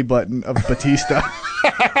belly button of Batista.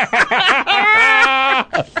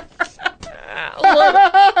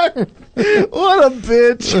 What a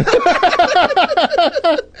bitch.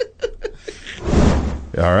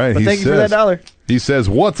 All right. But thank you for that $1. He says,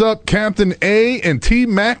 what's up, Captain A and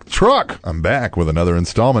T-Mac Truck? I'm back with another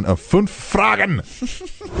installment of Fünf Fragen.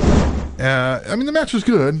 I mean, the match was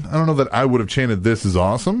good. I don't know that I would have chanted, this is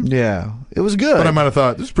awesome. Yeah, it was good. But I might have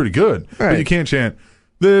thought, this is pretty good. Right. But you can't chant,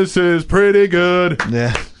 this is pretty good.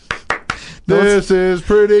 Yeah. This is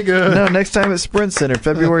pretty good. No, next time at Sprint Center,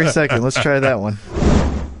 February 2nd. Let's try that one.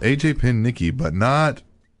 AJ pinned Nikki, but not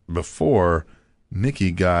before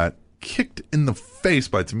Nikki got kicked in the face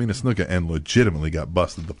by Tamina Snuka and legitimately got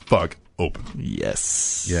busted the fuck open.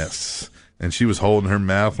 Yes. And she was holding her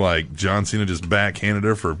mouth like John Cena just backhanded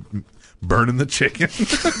her for burning the chicken.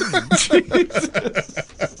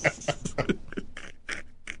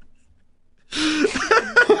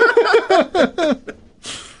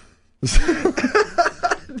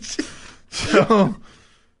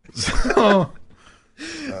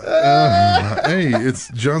 Hey, it's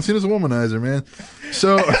John Cena's a womanizer, man.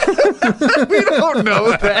 So we don't know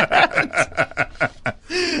that.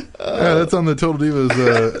 Yeah, that's on the Total Divas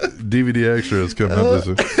DVD extras coming up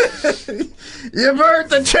this week. You burnt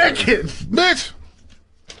the chicken, bitch!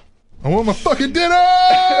 I want my fucking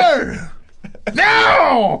dinner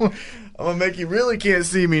now. I'm gonna make you really can't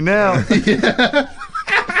see me now.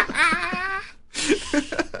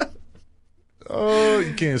 Oh,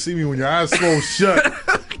 you can't see me when your eyes closed shut.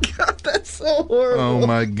 God, that's so horrible. Oh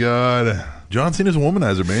my God, John Cena's a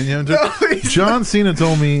womanizer, man. You John Cena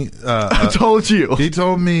told me. I told you. He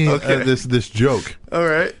told me this joke. All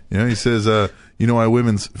right. You know, he says, "You know why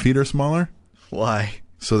women's feet are smaller? Why?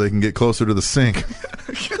 So they can get closer to the sink."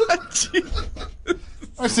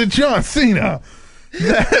 I said, John Cena,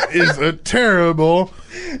 that is a terrible,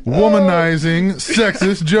 womanizing,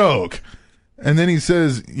 sexist joke. And then he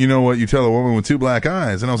says, you know what you tell a woman with two black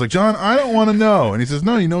eyes? And I was like, John, I don't want to know. And he says,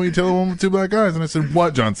 no, you know what you tell a woman with two black eyes? And I said,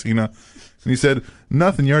 what, John Cena? And he said,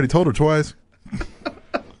 nothing. You already told her twice.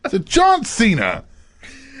 I said, John Cena,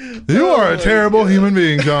 you are a terrible human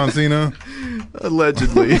being, John Cena.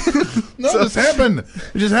 Allegedly. No, this happened.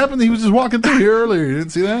 It just happened. He was just walking through here earlier. You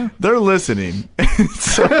didn't see that? They're listening.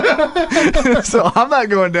 so I'm not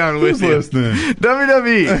going down with Who's you. listening?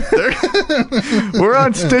 WWE. We're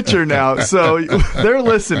on Stitcher now, so they're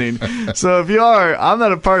listening. So if you are, I'm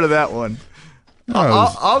not a part of that one.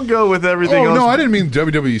 I'll go with everything else. No, I didn't mean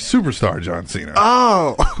WWE superstar John Cena.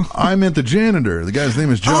 Oh. I meant the janitor. The guy's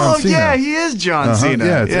name is John Cena. Oh, yeah, he is John Cena.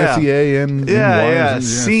 Yeah, it's S-E-A-N. Yeah.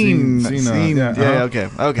 Scene. Yeah,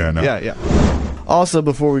 Okay. Yeah. Also,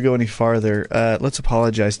 before we go any farther, let's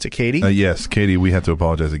apologize to Katie. Yes, Katie, we have to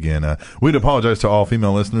apologize again. We'd apologize to all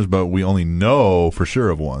female listeners, but we only know for sure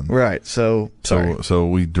of one. Right, so sorry. So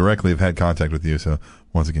we directly have had contact with you, so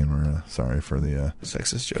once again, we're sorry for the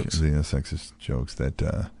sexist jokes. The sexist jokes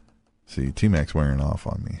that, see, T-Mac's wearing off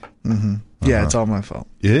on me. Mm-hmm. Yeah, it's all my fault.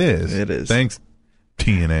 It is. It is. Thanks,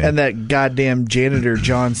 TNA. And that goddamn janitor,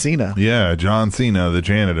 John Cena. Yeah, John Cena, the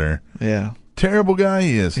janitor. Yeah. Terrible guy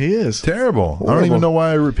he is. He is. Terrible. Horrible. I don't even know why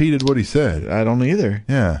I repeated what he said. I don't either.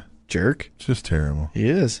 Yeah. Jerk. It's just terrible. He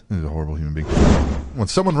is. He's a horrible human being. When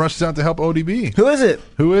someone rushes out to help ODB. Who is it?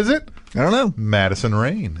 Who is it? I don't know. Madison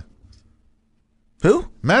Rain. Who?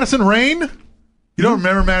 Madison Rain? You don't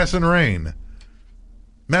remember Madison Rain?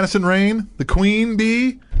 Madison Rain? The Queen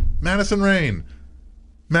Bee? Madison Rain.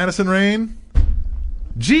 Madison Rain?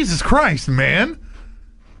 Jesus Christ, man.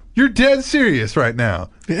 You're dead serious right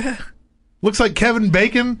now. Yeah. Looks like Kevin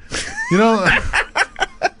Bacon. You know...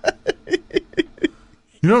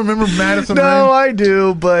 You don't remember Madison Rain? No, I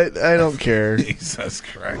do, but I don't care. Jesus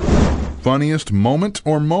Christ. Funniest moment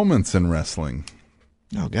or moments in wrestling?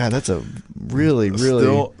 Oh, God, that's a really...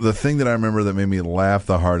 Still, the thing that I remember that made me laugh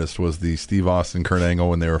the hardest was the Steve Austin, Kurt Angle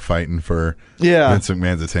when they were fighting for Vince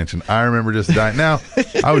McMahon's attention. I remember just dying. Now,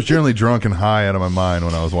 I was generally drunk and high out of my mind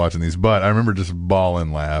when I was watching these, but I remember just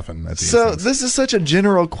bawling, laughing at these things. This is such a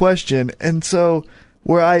general question, and so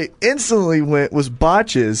where I instantly went was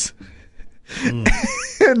botches.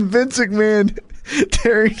 And Vince McMahon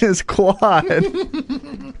tearing his quad at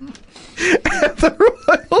the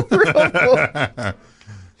Royal Rumble.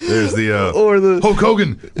 There's the or the Hulk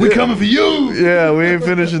Hogan. We coming for you. Yeah, we ain't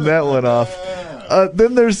finishing that one off.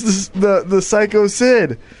 Then there's the Psycho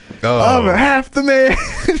Sid. I'm half the man,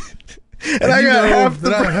 and I got half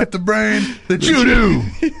the brain that you do.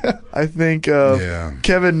 Yeah. I think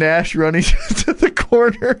Kevin Nash running to the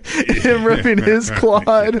corner, him ripping his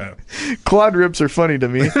quad. Yeah. Quad rips are funny to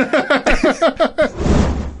me.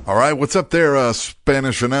 All right, what's up there,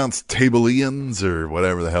 Spanish announced tableians, or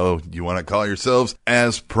whatever the hell you want to call yourselves?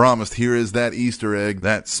 As promised, here is that Easter egg,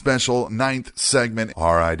 that special 9th segment.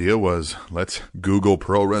 Our idea was, let's Google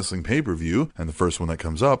pro wrestling pay-per-view, and the first one that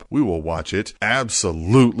comes up, we will watch it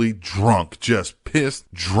absolutely drunk, just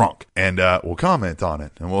pissed drunk, and we'll comment on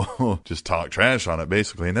it, and we'll just talk trash on it,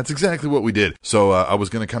 basically, and that's exactly what we did. So I was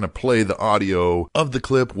going to kind of play the audio of the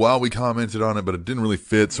clip while we commented on it, but it didn't really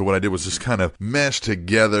fit, so what I did was just kind of mesh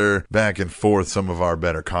together back and forth some of our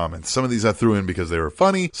better comments. Some of these I threw in because they were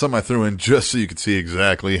funny. Some I threw in just so you could see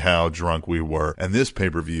exactly how drunk we were. And this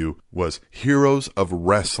pay-per-view was Heroes of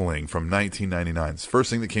Wrestling from 1999. It's the first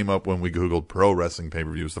thing that came up when we Googled pro wrestling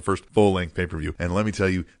pay-per-view. It's the first full-length pay-per-view. And let me tell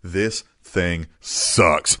you, this thing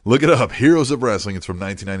sucks. Look it up. Heroes of Wrestling. It's from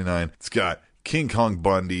 1999. It's got King Kong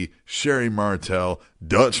Bundy, Sherry Martel,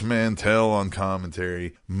 Dutch Mantel on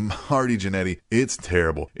commentary, Marty Jannetty. It's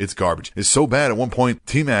terrible. It's garbage. It's so bad at one point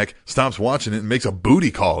T-Mac stops watching it and makes a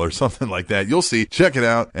booty call or something like that. You'll see. Check it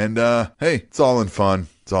out. And hey, it's all in fun.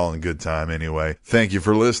 It's all in good time anyway. Thank you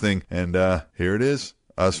for listening. And here it is.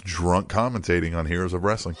 Us drunk commentating on Heroes of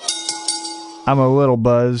Wrestling. I'm a little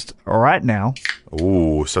buzzed right now.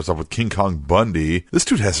 Ooh, starts off with King Kong Bundy. This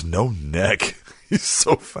dude has no neck. He's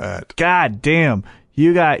so fat. God damn.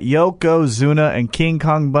 You got Yokozuna and King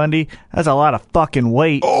Kong Bundy. That's a lot of fucking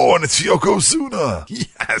weight. Oh, and it's Yokozuna.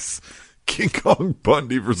 Yes. King Kong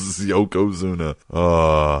Bundy versus Yokozuna.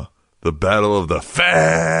 The battle of the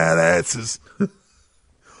fat asses.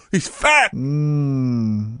 He's fat.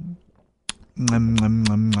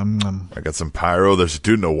 I got some pyro. There's a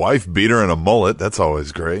dude in a wife beater and a mullet. That's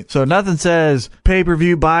always great. So nothing says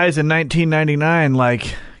pay-per-view buys in 1999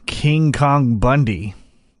 like King Kong Bundy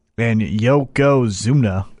and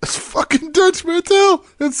Yokozuna. It's fucking Dutch Mantel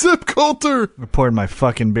and Zip Coulter. I poured my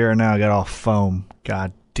fucking beer now. I got all foam.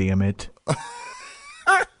 God damn it.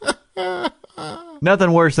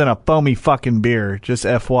 Nothing worse than a foamy fucking beer. Just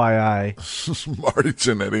FYI. Marty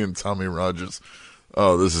Jannetty and Tommy Rogers.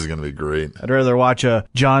 Oh, this is gonna be great. I'd rather watch a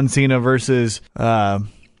John Cena versus the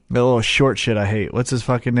little short shit I hate. What's his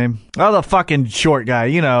fucking name? Oh, the fucking short guy.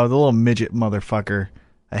 You know, the little midget motherfucker.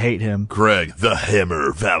 I hate him. Greg the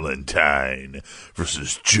Hammer Valentine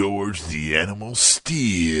versus George the Animal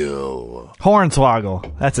Steel.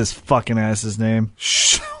 Hornswoggle. That's his fucking ass's name.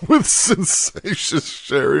 With sensacious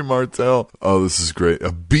Sherry Martel. Oh, this is great.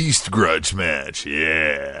 A beast grudge match.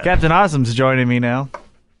 Yeah. Captain Awesome's joining me now.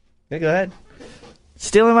 Yeah, go ahead.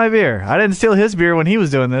 Stealing my beer. I didn't steal his beer when he was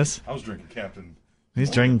doing this. I was drinking Captain. He's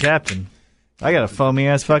drinking Captain. I got a foamy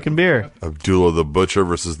ass fucking beer. Abdullah the Butcher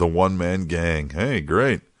versus the One Man Gang. Hey,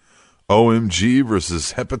 great. OMG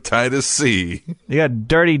versus Hepatitis C. You got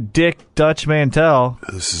Dirty Dick Dutch Mantel.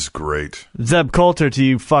 This is great. Zeb Coulter to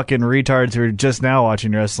you fucking retards who are just now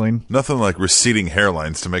watching wrestling. Nothing like receding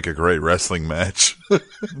hairlines to make a great wrestling match.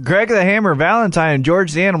 Greg the Hammer Valentine and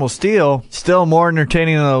George the Animal Steel. Still more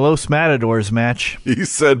entertaining than the Los Matadors match. He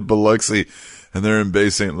said Biloxi, and they're in Bay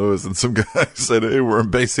St. Louis. And some guy said, hey, we're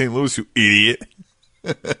in Bay St. Louis, you idiot.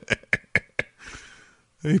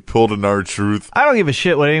 He pulled an R-Truth. I don't give a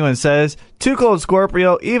shit what anyone says. Too Cold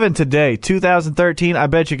Scorpio, even today, 2013, I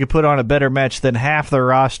bet you could put on a better match than half the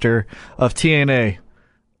roster of TNA.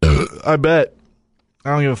 I bet.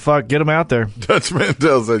 I don't give a fuck. Get them out there. Dutch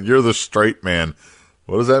Mantel said, you're the straight man.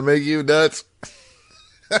 What does that make you, Dutch?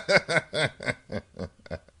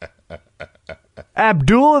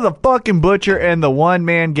 Abdullah the fucking Butcher and the One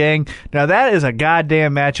Man Gang. Now that is a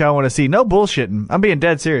goddamn match I want to see. No bullshitting. I'm being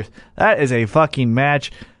dead serious. That is a fucking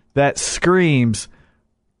match that screams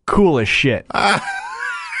cool as shit.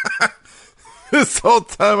 This whole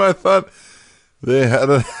time I thought they had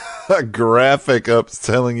a graphic up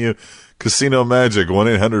telling you Casino Magic,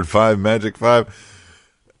 1-800-5-MAGIC-5.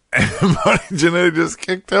 And Marty Jannetty just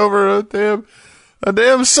kicked over a damn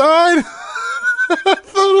sign. I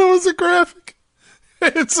thought it was a graphic.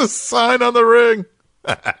 It's a sign on the ring.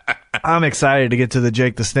 I'm excited to get to the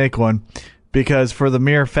Jake the Snake one because for the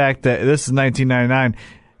mere fact that this is 1999,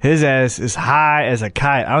 his ass is high as a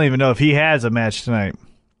kite. I don't even know if he has a match tonight.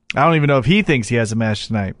 I don't even know if he thinks he has a match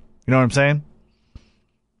tonight. You know what I'm saying?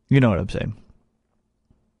 You know what I'm saying.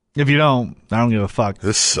 If you don't, I don't give a fuck.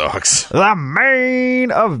 This sucks. The main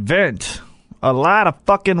event. A lot of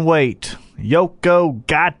fucking weight. Yoko,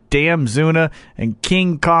 goddamn Zuna, and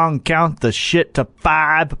King Kong count the shit to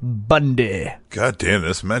 5 Bundy. God damn,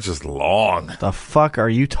 this match is long. The fuck are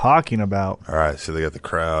you talking about? All right, so they got the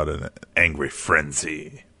crowd in an angry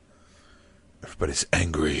frenzy. Everybody's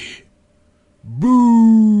angry.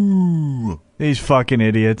 Boo! These fucking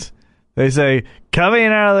idiots. They say, coming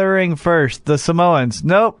out of the ring first, the Samoans.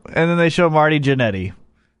 Nope. And then they show Marty Jannetty.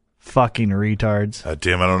 Fucking retards. God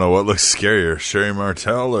damn, I don't know what looks scarier, Sherry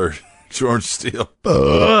Martel or George Steele.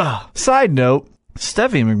 Side note,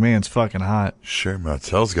 Stephanie McMahon's fucking hot. Sherry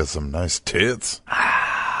Martel's got some nice tits.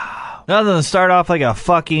 Nothing to start off like a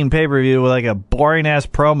fucking pay-per-view with like a boring-ass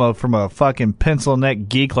promo from a fucking pencil-neck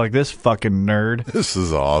geek like this fucking nerd. This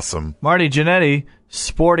is awesome. Marty Jannetty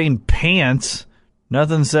sporting pants.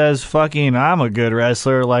 Nothing says fucking I'm a good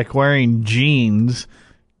wrestler like wearing jeans.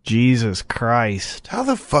 Jesus Christ. How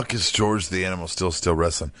the fuck is George the Animal still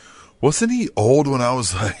wrestling? Wasn't he old when I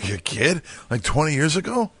was like a kid? Like 20 years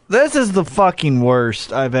ago? This is the fucking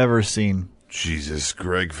worst I've ever seen. Jesus,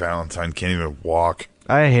 Greg Valentine can't even walk.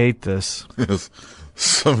 I hate this.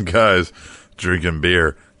 Some guys drinking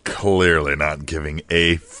beer, clearly not giving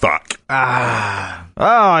a fuck. Oh,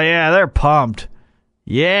 yeah, they're pumped.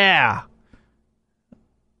 Yeah.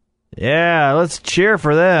 Yeah, let's cheer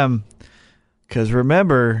for them. Because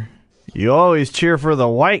remember, you always cheer for the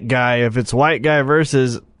white guy if it's white guy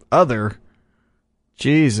versus other.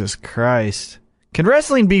 Jesus Christ. Can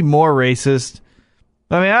wrestling be more racist?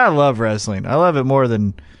 I mean, I love wrestling. I love it more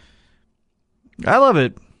than... I love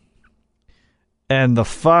it. And the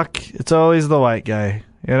fuck, it's always the white guy,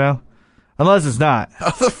 you know? Unless it's not.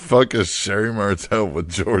 How the fuck is Sherry Martel with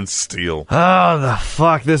George Steele? Oh, the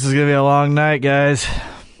fuck. This is going to be a long night, guys.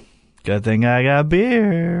 Good thing I got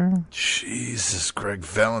beer. Jesus, Greg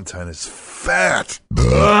Valentine is fat.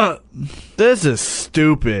 This is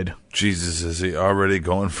stupid. Jesus, is he already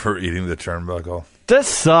going for eating the turnbuckle? This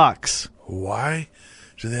sucks. Why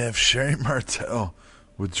do they have Sherry Martel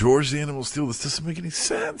with George the Animal Steel? This doesn't make any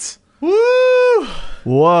sense. Woo!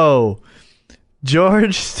 Whoa.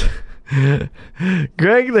 George...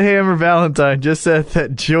 Greg the Hammer Valentine just said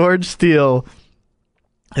that George Steele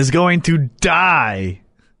is going to die.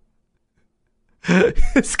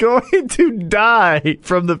 Is going to die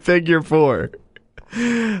from the figure 4.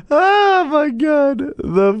 Oh my God.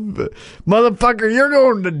 The motherfucker, you're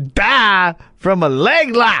going to die from a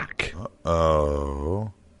leg lock.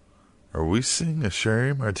 Oh. Are we seeing a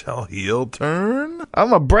Sherry Martel heel turn? I'm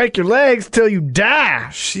going to break your legs till you die.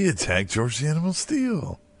 She attacked George the Animal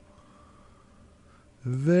Steel.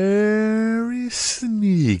 Very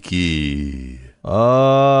sneaky.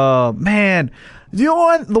 Oh, man. You know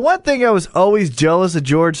what? The one thing I was always jealous of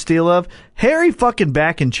George Steele of, hairy fucking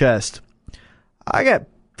back and chest. I got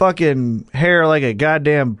fucking hair like a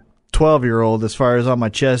goddamn 12-year-old as far as on my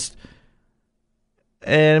chest.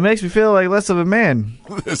 And it makes me feel like less of a man.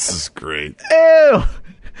 This is great. Ew!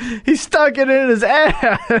 He stuck it in his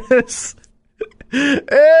ass. Ew!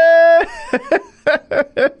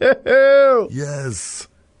 Yes.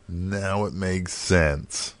 Now it makes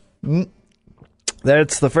sense.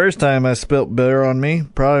 That's the first time I spilt beer on me.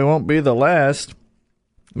 Probably won't be the last.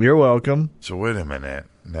 You're welcome. So wait a minute.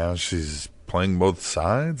 Now she's playing both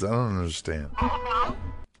sides? I don't understand. Hello?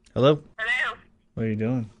 Hello. What are you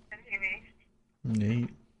doing? Neat.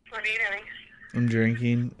 What are you doing? I'm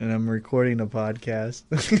drinking and I'm recording a podcast.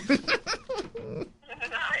 Nice.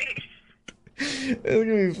 It's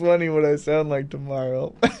gonna be funny what I sound like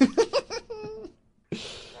tomorrow.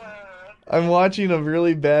 I'm watching a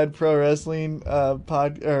really bad pro wrestling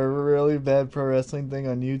really bad pro wrestling thing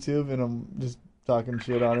on YouTube, and I'm just talking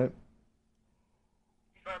shit on it.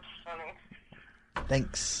 That's funny.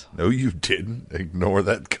 Thanks. No, you didn't. Ignore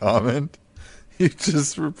that comment. You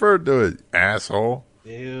just referred to it, asshole.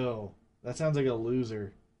 Ew. That sounds like a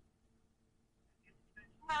loser.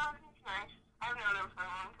 No, he's nice. I've known him for a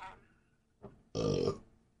long time.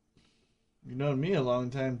 You've known me a long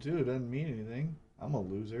time, too. It doesn't mean anything. I'm a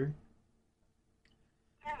loser.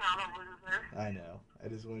 You're not a loser. I know. I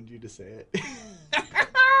just wanted you to say it.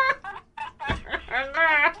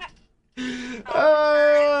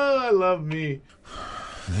 Oh, I love me.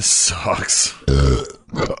 This sucks.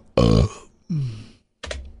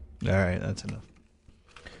 Alright, that's enough.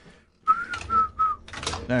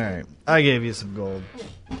 Alright, I gave you some gold.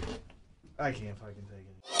 I can't fucking take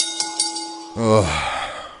it.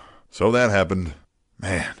 So that happened.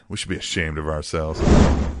 Man, we should be ashamed of ourselves.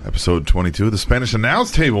 Episode 22 of the Spanish Announce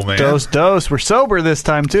Table, man. Dose. We're sober this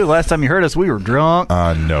time, too. Last time you heard us, we were drunk.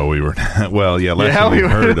 No, we were not. Well, yeah, last time you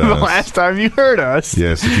heard us. The last time you heard us.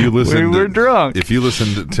 Yes, if you listened, we were drunk. If you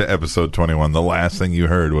listened to episode 21, the last thing you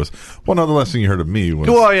heard was, well, no, the last thing you heard of me was...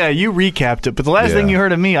 Well, yeah, you recapped it, but the last thing you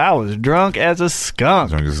heard of me, I was drunk as a skunk.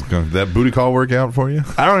 That booty call work out for you?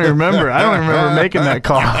 I don't even remember. I don't remember making that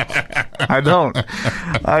call. I don't.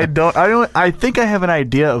 I think I have an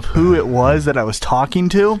idea of who it was that I was talking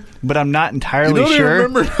to, but I'm not entirely sure.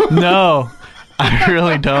 No, I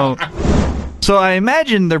really don't. So I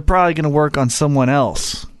imagine they're probably going to work on someone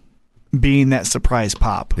else being that surprise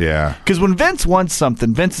pop. Yeah. Because when Vince wants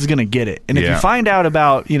something, Vince is going to get it. And if you find out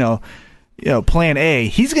about, plan A,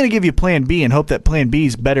 he's going to give you plan B and hope that plan B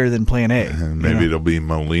is better than plan A. Maybe it'll be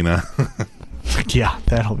Molina. Yeah,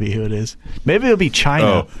 that'll be who it is. Maybe it'll be China.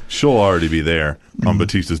 Oh, she'll already be there on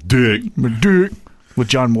Batista's dick. With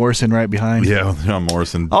John Morrison right behind. Yeah, John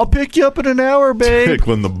Morrison. I'll pick you up in an hour, babe.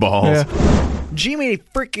 Tickling the balls. Yeah. Jiminy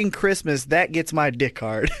freaking Christmas, that gets my dick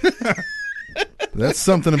hard. That's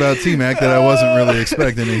something about T-Mac that I wasn't really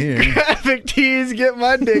expecting to hear. Graphic tees get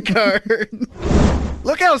my dick hard.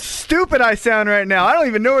 Look how stupid I sound right now. I don't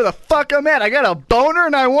even know where the fuck I'm at. I got a boner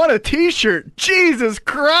and I want a t-shirt. Jesus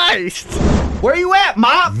Christ. Where you at,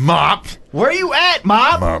 Mop? Mop. Where you at,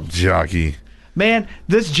 Mop? Mop jockey. Man,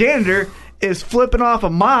 this janitor is flipping off a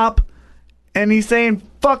mop and he's saying,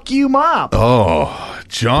 fuck you, Mop. Oh,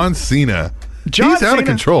 John Cena. He's out of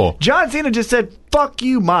control. John Cena just said, fuck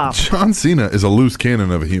you, Mop. John Cena is a loose cannon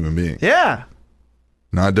of a human being. Yeah.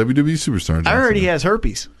 Not WWE superstar. I heard he has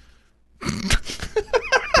herpes.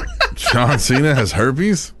 John Cena has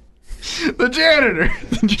herpes? The janitor.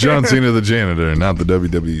 John Cena, the janitor, not the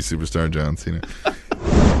WWE superstar John Cena.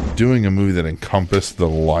 Doing a movie that encompassed the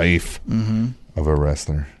life of a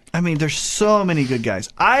wrestler. I mean, there's so many good guys.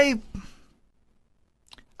 I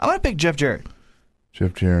want to pick Jeff Jarrett.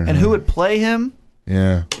 Jeff Jarrett. And who would play him?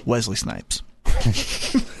 Yeah. Wesley Snipes.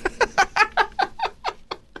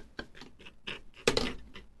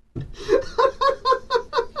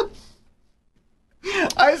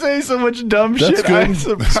 I say so much dumb shit.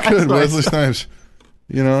 That's good. Wesley Snipes.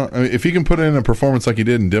 You know, I mean, if he can put in a performance like he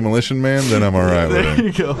did in Demolition Man, then I'm all right with it. There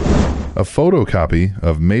you go. A photocopy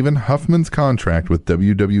of Maven Huffman's contract with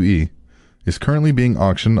WWE is currently being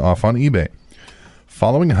auctioned off on eBay.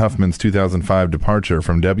 Following Huffman's 2005 departure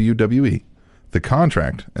from WWE, the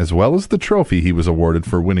contract, as well as the trophy he was awarded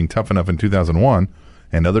for winning Tough Enough in 2001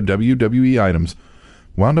 and other WWE items,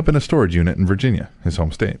 wound up in a storage unit in Virginia, his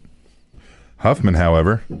home state. Huffman,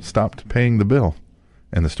 however, stopped paying the bill,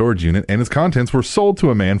 and the storage unit and its contents were sold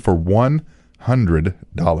to a man for $100.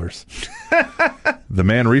 The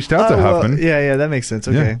man reached out to Huffman. Yeah, that makes sense.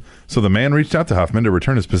 Okay. Yeah. So the man reached out to Huffman to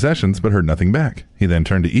return his possessions, but heard nothing back. He then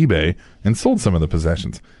turned to eBay and sold some of the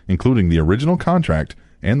possessions, including the original contract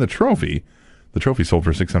and the trophy. The trophy sold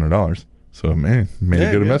for $600. So, man, made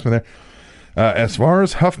a good investment there. As far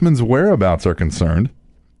as Huffman's whereabouts are concerned,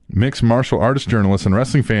 mixed martial artist journalist and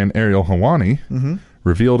wrestling fan Ariel Helwani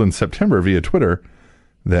revealed in September via Twitter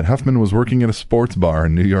that Huffman was working at a sports bar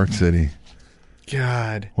in New York City.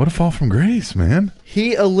 God. What a fall from grace, man.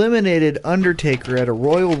 He eliminated Undertaker at a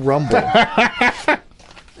Royal Rumble. I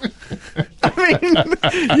mean,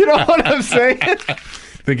 you know what I'm saying?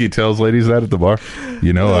 Think he tells ladies that at the bar?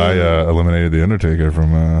 You know, I eliminated the Undertaker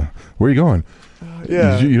from... where are you going?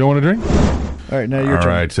 Yeah. You don't want to drink? All right, now your turn.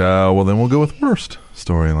 All right, well, then we'll go with worst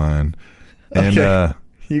storyline. And Okay.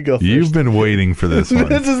 You go first. You've been waiting for this one.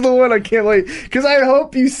 This is the one I can't wait. Because I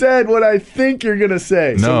hope you said what I think you're going to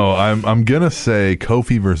say. No, I'm going to say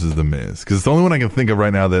Kofi versus The Miz. Because it's the only one I can think of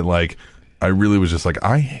right now that, like, I really was just like,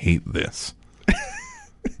 I hate this.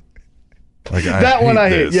 Like, that one I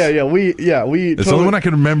hate. Yeah. We. It's the only one I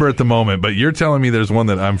can remember at the moment, but you're telling me there's one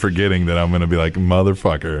that I'm forgetting that I'm going to be like,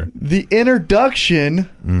 motherfucker. The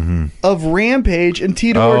introduction of Rampage and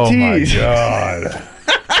Tito Ortiz. Oh, my God.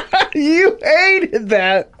 You hated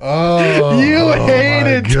that. Oh, you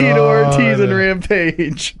hated my Tito God. Ortiz and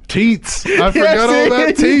Rampage. Teats. I forgot all about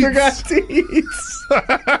You Teats. forgot Teats.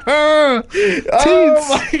 Teats. Oh,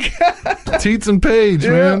 my God. Teats and Paige,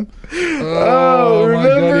 man. Oh, my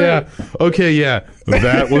God, remember? yeah. Okay, yeah.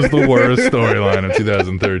 That was the worst storyline of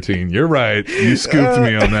 2013. You're right. You scooped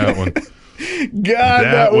me on that one. God,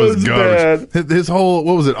 that was garbage. bad. His whole,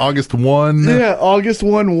 what was it, August 1? Yeah, August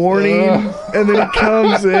 1 warning, and then he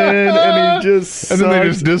comes in and he just And then they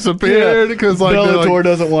just disappeared because like Bellator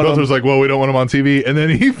doesn't want him. Bellator's like, well, we don't want him on TV, and then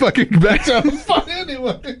he fucking backs out and fuck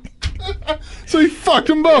anyway. So he fucked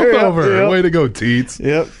them both over. Yep. Way to go, Teats.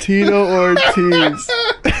 Yep, Tito Ortiz.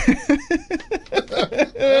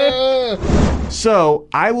 So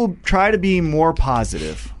I will try to be more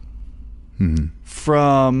positive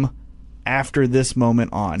from after this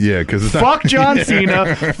moment on. Yeah, because it's fuck John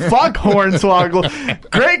Cena, fuck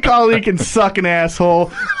Hornswoggle, Great Khali can suck an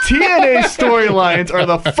asshole. TNA storylines are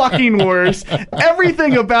the fucking worst.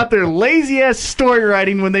 Everything about their lazy ass story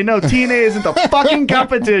writing when they know TNA isn't the fucking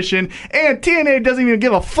competition, and TNA doesn't even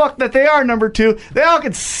give a fuck that they are number 2. They all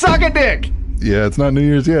can suck a dick. Yeah, it's not New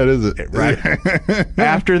Year's yet, is it? Right.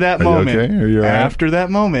 After that Are moment. you okay? Are you all right? After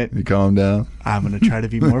that moment. You calm down. I'm going to try to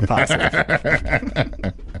be more positive.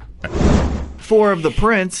 4 of the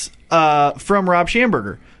prints from Rob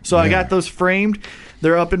Schamberger. So I got those framed.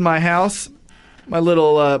 They're up in my house, my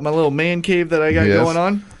little man cave that I got going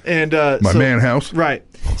on, and my man house. Right.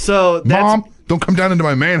 So that's, Mom, don't come down into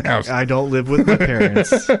my man house. I don't live with my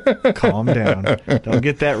parents. Calm down. Don't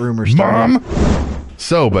get that rumor started. Mom.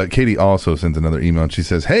 So, but Katie also sends another email and she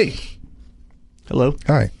says, "Hey, hello,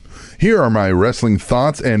 hi. Here are my wrestling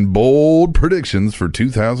thoughts and bold predictions for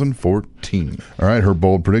 2014. All right, her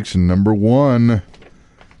bold prediction number 1.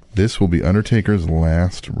 This will be Undertaker's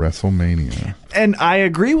last WrestleMania. And I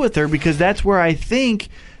agree with her because that's where I think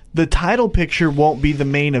the title picture won't be the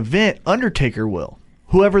main event. Undertaker will.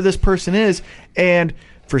 Whoever this person is. And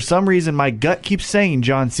for some reason, my gut keeps saying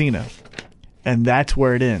John Cena. And that's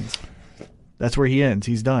where it ends. That's where he ends.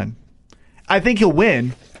 He's done. I think he'll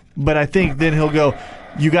win, but I think then he'll go,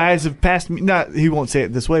 you guys have passed me. Not, he won't say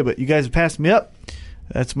it this way, but you guys have passed me up.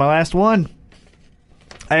 That's my last one.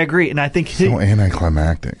 I agree, and I think So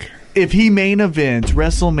anticlimactic. if he main events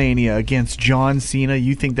WrestleMania against John Cena,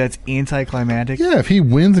 you think that's anticlimactic? Yeah, if he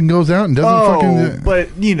wins and goes out and doesn't fucking...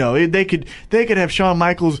 but you know they could have Shawn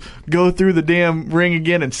Michaels go through the damn ring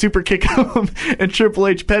again and super kick him, and Triple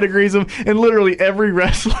H pedigrees him, and literally every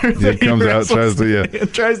wrestler that he comes out, wrestles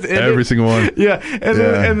tries to end every it. single one. Yeah,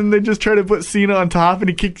 and then they just try to put Cena on top, and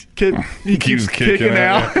he keeps kicking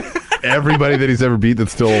out. Everybody that he's ever beat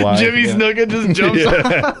that's still alive. Jimmy Snuka just jumps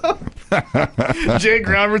off. Jake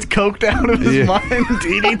Roberts coked out of his mind.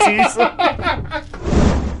 DDT.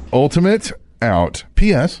 Ultimate out.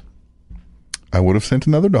 P.S. I would have sent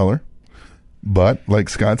another $1, but like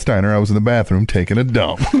Scott Steiner, I was in the bathroom taking a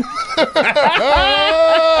dump. See,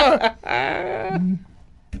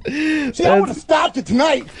 I would have stopped it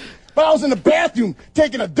tonight, but I was in the bathroom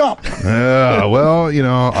taking a dump. Well, you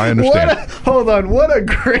know, I understand. Hold on. What a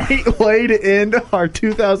great way to end our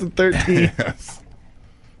 2013. Yes.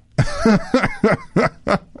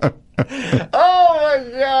 Oh, my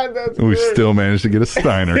God, that's We good. still managed to get a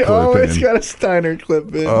Steiner He clip always in. got a Steiner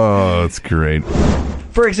clip in. Oh, that's great.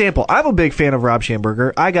 For example, I'm a big fan of Rob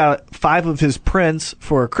Schamberger. I got 5 of his prints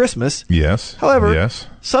for Christmas. Yes. However, yes.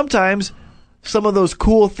 sometimes some of those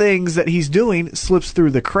cool things that he's doing slips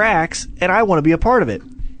through the cracks, and I want to be a part of it.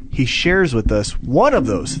 He shares with us one of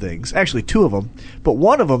those things, actually 2 of them, but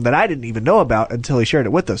one of them that I didn't even know about until he shared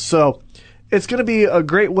it with us. So it's going to be a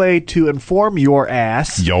great way to inform your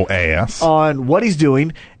ass on what he's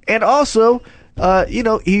doing. And also,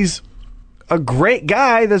 he's a great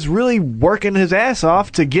guy that's really working his ass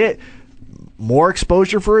off to get more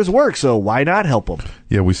exposure for his work. So why not help him?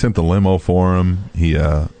 Yeah, we sent the limo for him.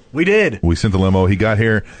 We did. We sent the limo. He got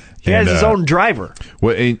here. He has his own driver.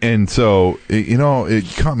 Well, and so,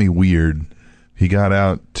 it caught me weird. He got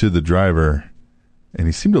out to the driver, and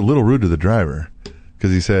he seemed a little rude to the driver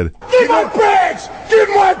because he said, Get my bags! Get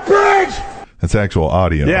my bags! that's actual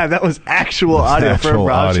audio. Yeah, that was actual That's audio actual from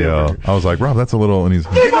Rob audio. Schamberger. I was like, Rob, that's a little, and he's,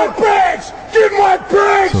 Get my bags! Get my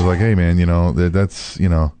bags! so I was like, hey, man, that's,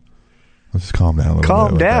 let's just calm down a little bit.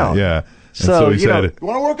 Calm with that. down. Yeah. And So, he said, You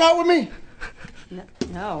want to work out with me?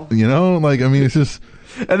 No. it's just.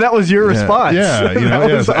 And that was your response. Yeah,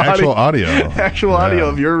 That was it's actual audio. Actual audio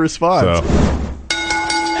of your response.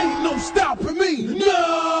 Ain't no stopping me,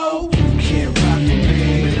 no! You can't rock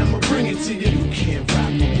me, and I'ma bring it to you. You can't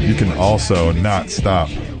rock me. You can also not stop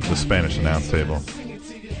the Spanish announce table.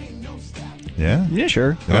 Yeah? Yeah,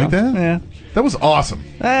 sure. You like that? Yeah. That was awesome.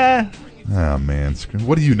 Oh, man.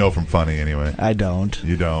 What do you know from funny, anyway? I don't.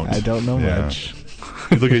 You don't. I don't know Yeah. much.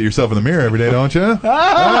 You look at yourself in the mirror every day, don't you?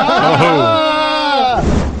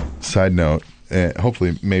 Side note,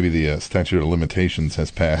 hopefully maybe the statute of limitations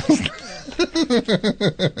has passed.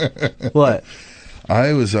 What?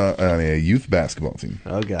 I was on a youth basketball team.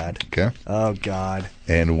 Oh, God. Okay. Oh, God.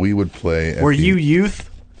 And we would play. Were you youth?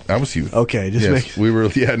 I was youth. Okay, just yes, make. we were.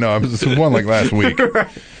 Yeah, no, I was one like last week. Right.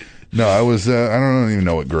 No, I was. I don't even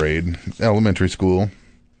know what grade. Elementary school.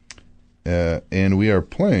 And we are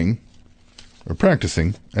practicing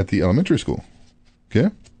at the elementary school.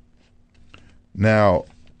 Okay. Now,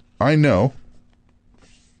 I know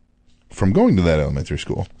from going to that elementary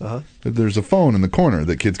school that there's a phone in the corner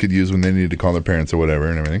that kids could use when they needed to call their parents or whatever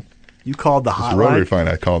and everything. You called the It's hotline? Rotary Fine.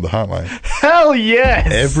 I called the hotline. Hell yes!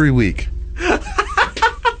 Every week.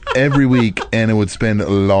 Every week, and it would spend a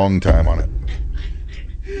long time on it.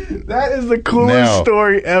 That is the coolest Now,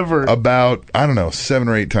 story ever. About, 7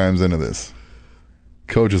 or 8 times into this,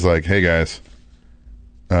 coach is like, hey guys,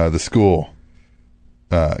 the school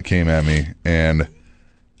came at me, and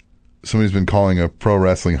somebody's been calling a pro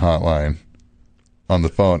wrestling hotline on the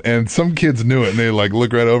phone. And some kids knew it, and they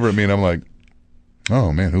look right over at me, and I'm like,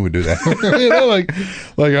 oh man, who would do that?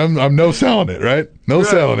 I'm no selling it, right? No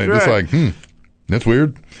selling it. Right. Just that's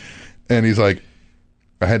weird. And he's like,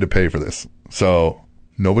 I had to pay for this, so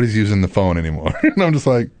nobody's using the phone anymore. And I'm just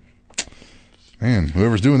like, man,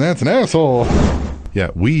 whoever's doing that's an asshole. Yeah,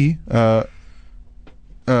 we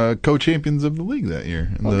co-champions of the league that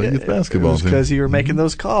year in the youth basketball team. Because you were making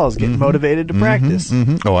those calls, getting motivated to practice.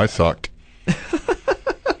 Oh, I sucked. I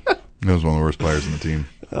was one of the worst players in the team.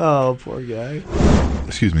 Oh, poor guy.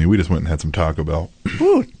 Excuse me, we just went and had some Taco Bell.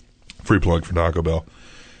 Free plug for Taco Bell.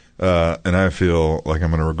 And I feel like I'm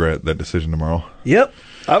going to regret that decision tomorrow. Yep.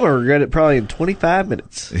 I'm going to regret it probably in 25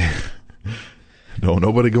 minutes. Don't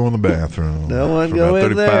nobody go in the bathroom. No one for go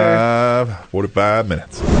about in there. 45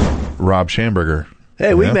 minutes. Rob Schamberger.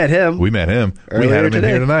 Hey, we met him. We met him. We Earlier had him today.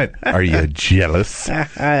 in here tonight. Are you jealous?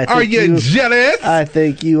 Are you jealous? I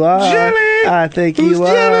think you are. Jelly? I think Who's you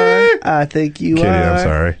jelly? are. I think you Kitty, are. I'm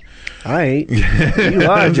sorry. I ain't. You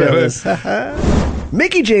are jealous.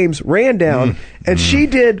 Mickey James ran down and she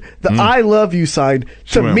did the I love you sign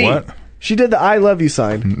to went me. what? She did the I love you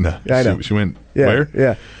sign. No, I know. she went Yeah, where?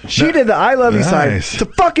 Yeah. She did the I love you sign Nice. to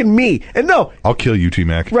fucking me. And no, I'll kill you,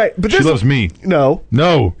 T-Mac. right. But she this loves me. No.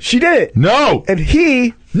 No. She did it. No. And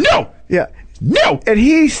he. No. Yeah. No. And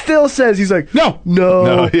he still says, he's like, No. No.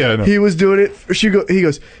 No, yeah, no. He was doing it. He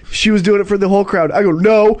goes, she was doing it for the whole crowd. I go,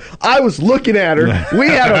 no. I was looking at her. We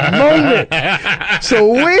had a moment. So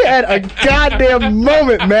we had a goddamn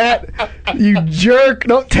moment, Matt. You jerk.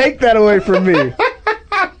 Don't take that away from me.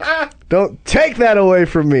 Don't take that away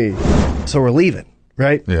from me. So we're leaving,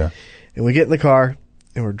 right? Yeah. And we get in the car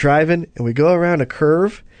and we're driving and we go around a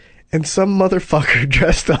curve and some motherfucker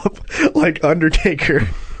dressed up like Undertaker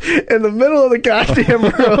in the middle of the goddamn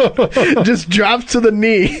road just drops to the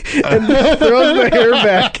knee and throws the hair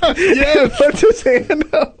back and puts his hand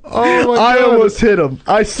up. Oh my I God. almost hit him.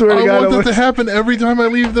 I swear to I God. want that to happen every time I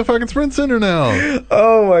leave the fucking Sprint Center now.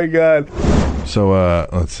 Oh my God. So,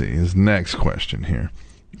 let's see. His next question here.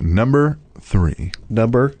 Number 3.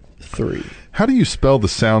 Number 3. How do you spell the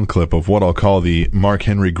sound clip of what I'll call the Mark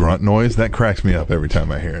Henry grunt noise? That cracks me up every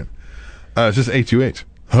time I hear it. It's just H-U-H.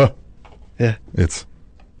 Huh. Yeah. It's...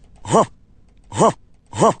 Huh. Huh.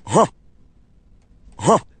 Huh. Huh.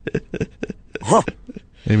 Huh. Huh.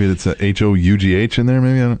 Maybe it's a H-O-U-G-H in there,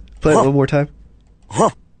 maybe? I don't... Play it one more time. Huh.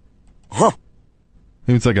 Huh.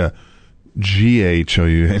 Maybe it's like a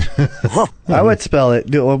G-H-O-U-H. Huh. I would spell it.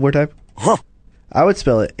 Do it one more time. Huh. I would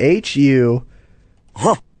spell it H-U...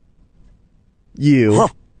 Huh. U... Huh.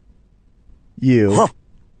 U... Huh.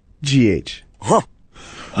 G-H. Huh.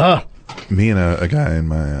 Huh. Me and a guy in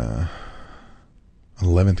my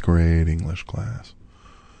 11th grade English class,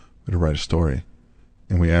 we had to write a story,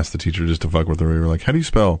 and we asked the teacher just to fuck with her. We were like, how do you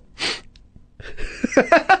spell?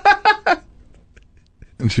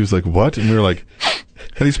 And she was like, what? And we were like,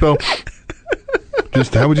 how do you spell?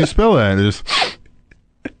 Just, how would you spell that? And just,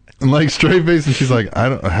 and like straight face, and she's like,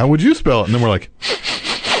 how would you spell it? And then we're like,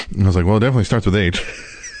 and I was like, well, it definitely starts with H.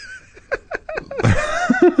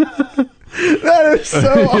 That is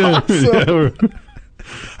so awesome. Yeah,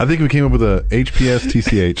 I think we came up with a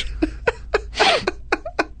HPS-TCH.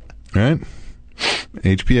 Right?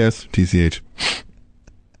 HPS-TCH.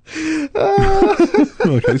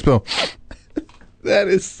 Look, how do you spell? That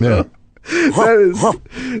is so... Yeah.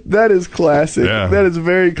 That is classic. Yeah. That is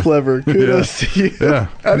very clever. Kudos to you. Yeah.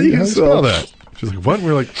 How do you spell that? She was like, what? And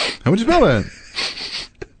we were like, how would you spell that?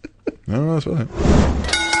 I don't know how to spell that.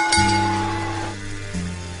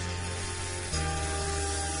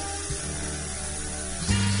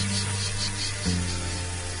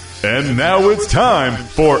 And now it's time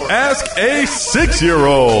for Ask a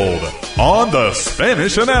 6-Year-Old on the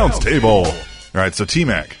Spanish Announce Table. All right, so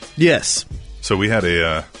T-Mac. Yes. So we had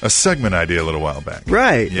a segment idea a little while back.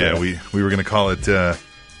 Right. Yeah, we were going to call it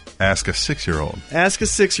Ask a 6-Year-Old. Ask a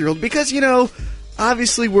 6-year-old because,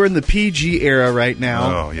 obviously we're in the PG era right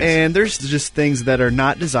now. Oh, yes. And there's just things that are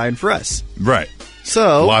not designed for us. Right.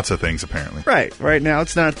 So lots of things, apparently. Right now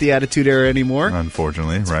it's not the Attitude Era anymore.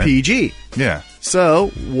 Unfortunately, it's right. PG. Yeah. So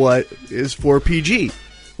what is for PG?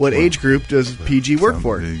 What age group does PG work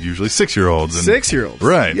for? Usually 6-year-olds. 6-year-olds.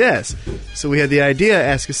 Right. Yes. So we had the idea,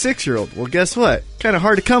 ask a 6-year-old. Well, guess what? Kind of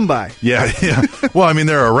hard to come by. Yeah. Well, I mean,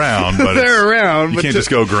 they're around, but they're around. You can't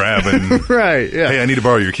just go grab and... Right, yeah. Hey, I need to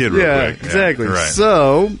borrow your kid real quick. Yeah, exactly. Right.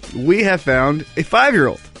 So we have found a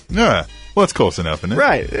 5-year-old. Yeah. Well, it's close enough, isn't it?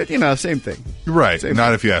 Right. Same thing. Right.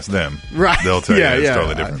 Not if you ask them. Right. They'll tell you it's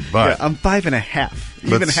totally different. But I'm 5.5.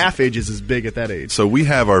 Even half ages is big at that age. So we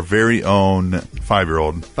have our very own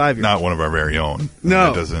 5-year-old. Not one of our very own.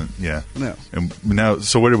 No. It doesn't, yeah. No. And now,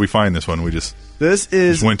 so where did we find this one? We just... This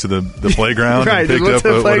is... Just went to the playground right, and picked went up...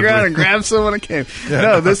 to the playground and grabbed someone and came. Yeah.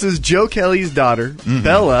 No, this is Joe Kelly's daughter,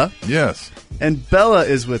 Bella. Yes. And Bella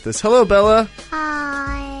is with us. Hello, Bella.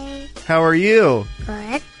 Hi. How are you?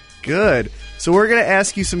 Good. Good. So we're going to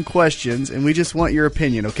ask you some questions, and we just want your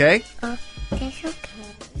opinion, okay? That's okay.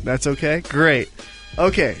 That's okay? Great.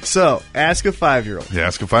 Okay, so ask a 5-year-old. Yeah,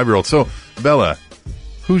 ask a 5-year-old. So, Bella,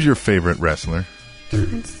 who's your favorite wrestler?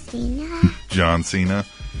 John Cena. John Cena.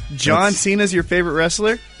 John Cena's your favorite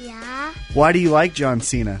wrestler? Yeah. Why do you like John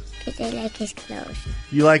Cena? Because I like his clothes.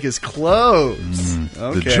 You like his clothes.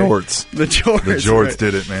 Okay. The jorts. The jorts. The jorts right.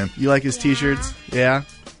 did it, man. You like his T-shirts? Yeah.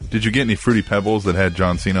 Did you get any Fruity Pebbles that had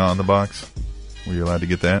John Cena on the box? Were you allowed to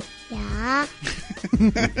get that? Yeah.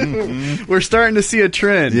 We're starting to see a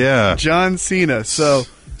trend. Yeah. John Cena. So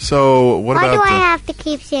what Why about do I have to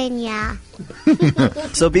keep saying yeah?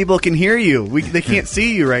 So people can hear you. They can't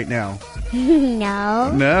see you right now.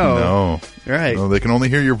 No. No. Right. No, they can only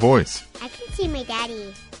hear your voice. I can see my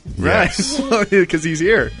daddy. Yes. Right. Because he's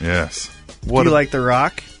here. Yes. Do you like The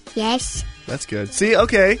Rock? Yes. That's good. See,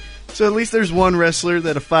 okay. So at least there's one wrestler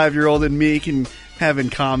that a 5-year-old and me can have in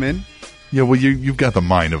common. Yeah, well, you've got the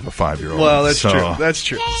mind of a 5-year-old. Well, that's true. That's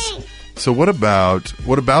true. So what about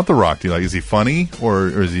The Rock? Do you like? Is he funny or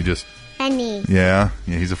is he just Funny. Yeah,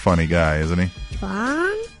 he's a funny guy, isn't he?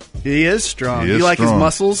 Strong? He is strong. He is you like strong. his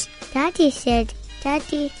muscles? Daddy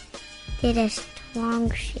did a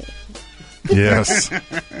strong shit. Yes.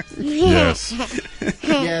 Yes.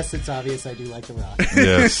 Yes, it's obvious I do like The Rock.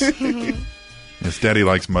 Yes. Yes, Daddy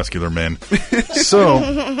likes muscular men. So,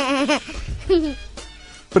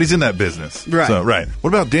 but he's in that business. Right. So, right. What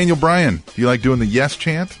about Daniel Bryan? Do you like doing the yes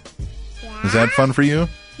chant? Yeah. Is that fun for you?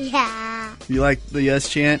 Yeah. You like the yes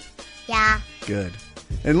chant? Yeah. Good.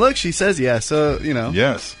 And look, she says yes, so,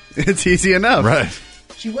 Yes. It's easy enough. Right.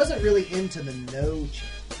 She wasn't really into the no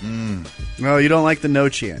chant. No, you don't like the no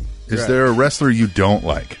chant. Is Right. there a wrestler you don't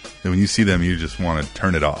like? That when you see them, you just want to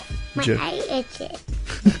turn it off? My eye itches.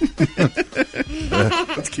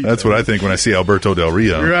 That's what I think when I see Alberto Del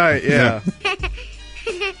Rio. Right, yeah.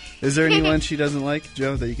 Is there anyone she doesn't like,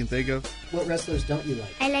 Joe, that you can think of? What wrestlers don't you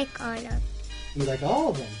like? I like all of them. You like all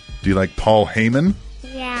of them. Do you like Paul Heyman?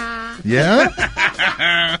 Yeah.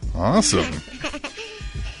 Yeah? Awesome.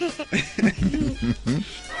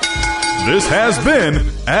 This has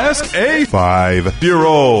been Ask a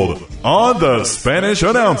 5-year-old on the Spanish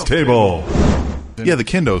Announce Table. Yeah, the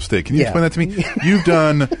kendo stick. Can you explain that to me? You've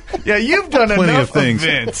done plenty enough of things.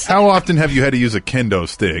 events. How often have you had to use a kendo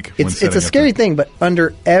stick? when It's setting a up scary thing, but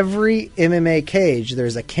under every MMA cage,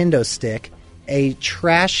 there's a kendo stick, a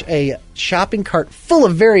shopping cart full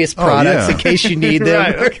of various products in case you need them.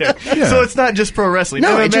 Right, okay. Yeah. So it's not just pro wrestling.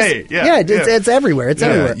 No, MMA. it's everywhere. It's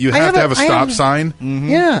everywhere. You have to have a stop sign.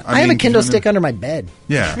 Yeah, I have a kendo stick under my bed.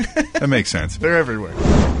 Yeah, that makes sense. They're everywhere.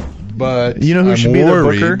 But You know who I'm should be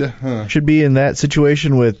worried. the booker? Should be in that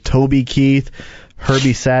situation with Toby Keith,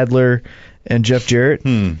 Herbie Sadler, and Jeff Jarrett?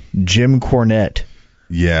 Jim Cornette.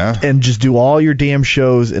 Yeah. And just do all your damn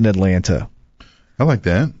shows in Atlanta. I like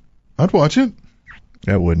that. I'd watch it.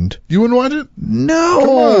 I wouldn't. You wouldn't watch it?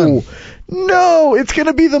 No. No, it's going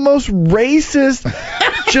to be the most racist,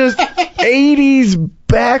 just 80s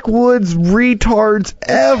backwoods retards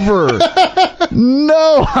ever.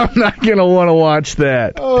 No, I'm not going to want to watch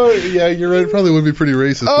that. Oh, yeah, you're right. It probably would be pretty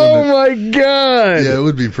racist. Oh, my God. Yeah, it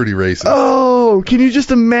would be pretty racist. Oh, can you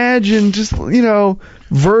just imagine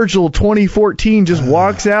Virgil 2014 just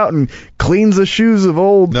walks out and cleans the shoes of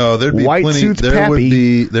old there'd be white plenty, suits there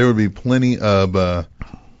Pappy. would be plenty of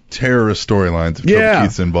terrorist storylines if Toby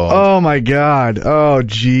Keith's involved. Oh my God. Oh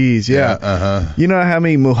geez. Yeah. You know how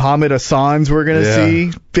many Muhammad Hassans we're gonna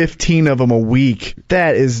see? 15 of them a week.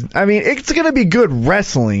 That is. I mean, it's gonna be good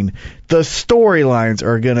wrestling. The storylines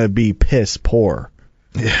are gonna be piss poor.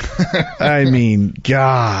 Yeah. I mean,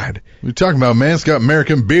 God. We're talking about, man, it's got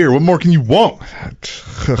American beer. What more can you want?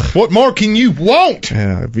 What more can you want?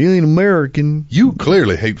 Yeah, if you ain't American, you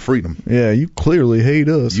clearly hate freedom. Yeah, you clearly hate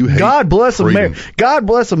us. You hate God bless freedom. God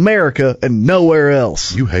bless America and nowhere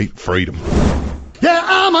else. You hate freedom. Yeah,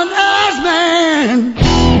 I'm an ass man.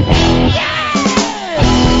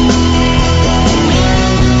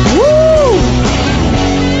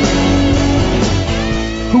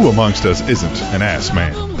 Who amongst us isn't an ass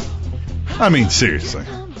man? I mean, seriously.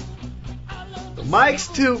 The mic's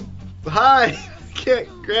too high. Can't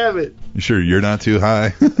grab it. You sure you're not too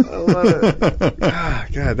high? I love it.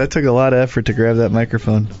 God, that took a lot of effort to grab that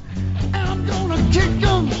microphone.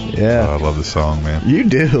 Yeah. Oh, I love this song, man. You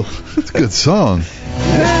do. It's a good song.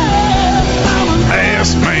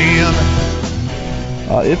 Ass man.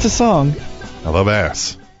 It's a song. I love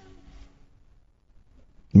ass.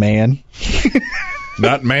 Man.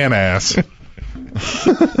 Not man ass.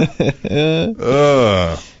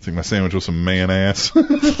 Take my sandwich with some man ass. That's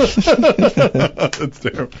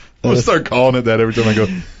terrible. I'm going to start calling it that every time I go,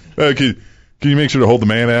 can you make sure to hold the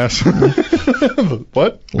man ass?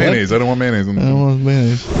 What? Mayonnaise. I don't want mayonnaise. I don't want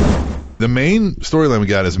mayonnaise. The main storyline we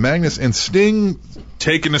got is Magnus and Sting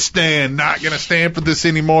taking a stand. Not going to stand for this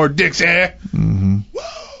anymore, Dixie. Mm-hmm. Woo!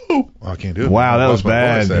 Oh, I can't do it. Wow, that I was lost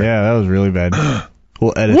my voice bad. there. Yeah, that was really bad.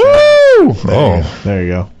 We'll edit Woo! that. There you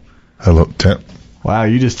go. Hello, Tim. Wow,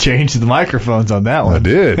 you just changed the microphones on that one. I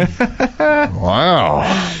did. Wow.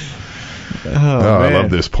 I love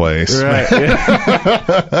this place. Right.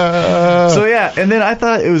 Yeah. So yeah, and then I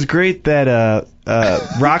thought it was great that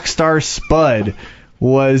Rockstar Spud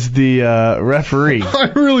was the referee.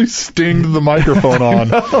 I really stinged the microphone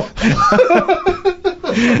on.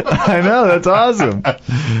 I know, that's awesome.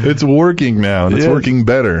 It's working now, and it's working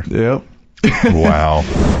better. Yep. Wow.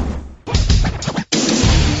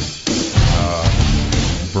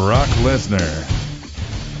 Brock Lesnar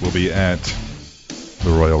will be at the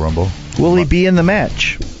Royal Rumble. Will he be in the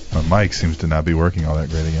match? My mic seems to not be working all that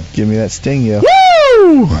great again. Give me that sting, yo.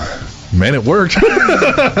 Woo! Man, it worked.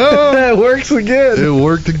 That works again. It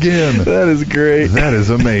worked again. That is great. That is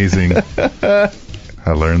amazing.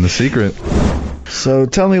 I learned the secret. So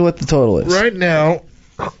tell me what the total is. Right now,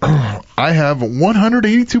 I have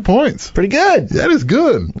 182 points. Pretty good. That is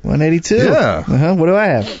good. 182. Yeah. What do I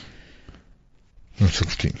have?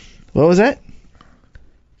 16. What was that?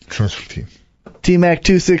 16. T-Mac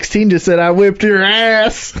 216 just said I whipped your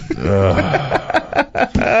ass.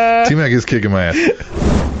 T-Mac is kicking my ass.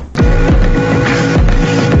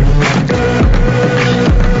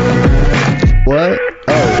 What?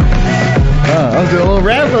 I was doing a little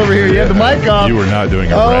rap over here. You had the mic off. You were not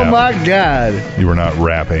doing a Oh rap. my God. You were not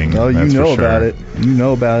rapping. Oh, you that's know for sure. about it. You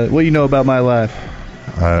know about it. What do you know about my life?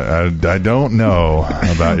 I don't know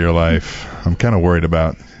about your life. I'm kind of worried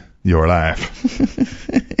about your life.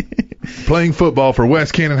 playing football for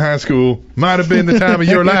West Cannon High School might have been the time of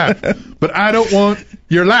your life, but I don't want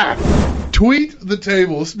your life. Tweet the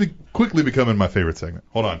table. This is quickly becoming my favorite segment.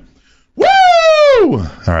 Hold on. Woo! All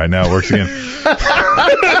right, now it works again.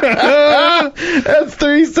 That's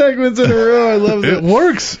 3 segments in a row. I love it. It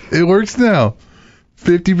works. It works now.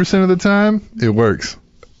 50% of the time, it works.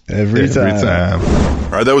 Every time.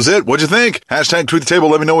 All right, that was it. What'd you think? Hashtag tweet the table.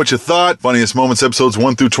 Let me know what you thought. Funniest Moments episodes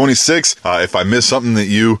 1 through 26. If I missed something that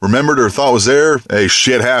you remembered or thought was there, hey,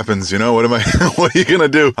 shit happens. You know, what are you going to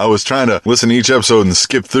do? I was trying to listen to each episode and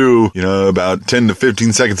skip through, about 10 to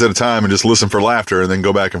 15 seconds at a time and just listen for laughter and then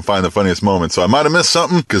go back and find the funniest moments. So I might have missed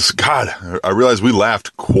something because, God, I realized we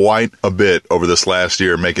laughed quite a bit over this last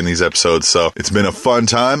year making these episodes. So it's been a fun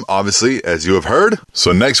time, obviously, as you have heard.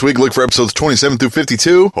 So next week, look for episodes 27 through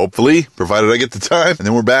 52. Hopefully, provided I get the time. And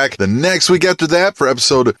then we're back the next week after that for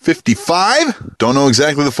episode 55. Don't know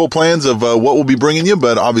exactly the full plans of what we'll be bringing you,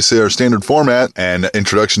 but obviously our standard format and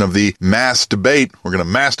introduction of the mass debate. We're going to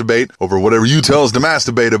mass debate over whatever you tell us to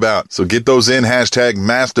masturbate about. So get those in. Hashtag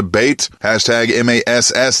mass debate. Hashtag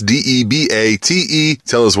MASSDEBATE.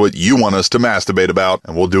 Tell us what you want us to masturbate about,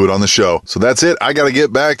 and we'll do it on the show. So that's it. I got to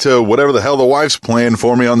get back to whatever the hell the wife's planned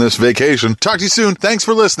for me on this vacation. Talk to you soon. Thanks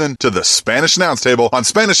for listening to the Spanish Announce Table on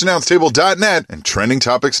SpanishAnnounceTable.net and TrendingTopicsNetwork.com.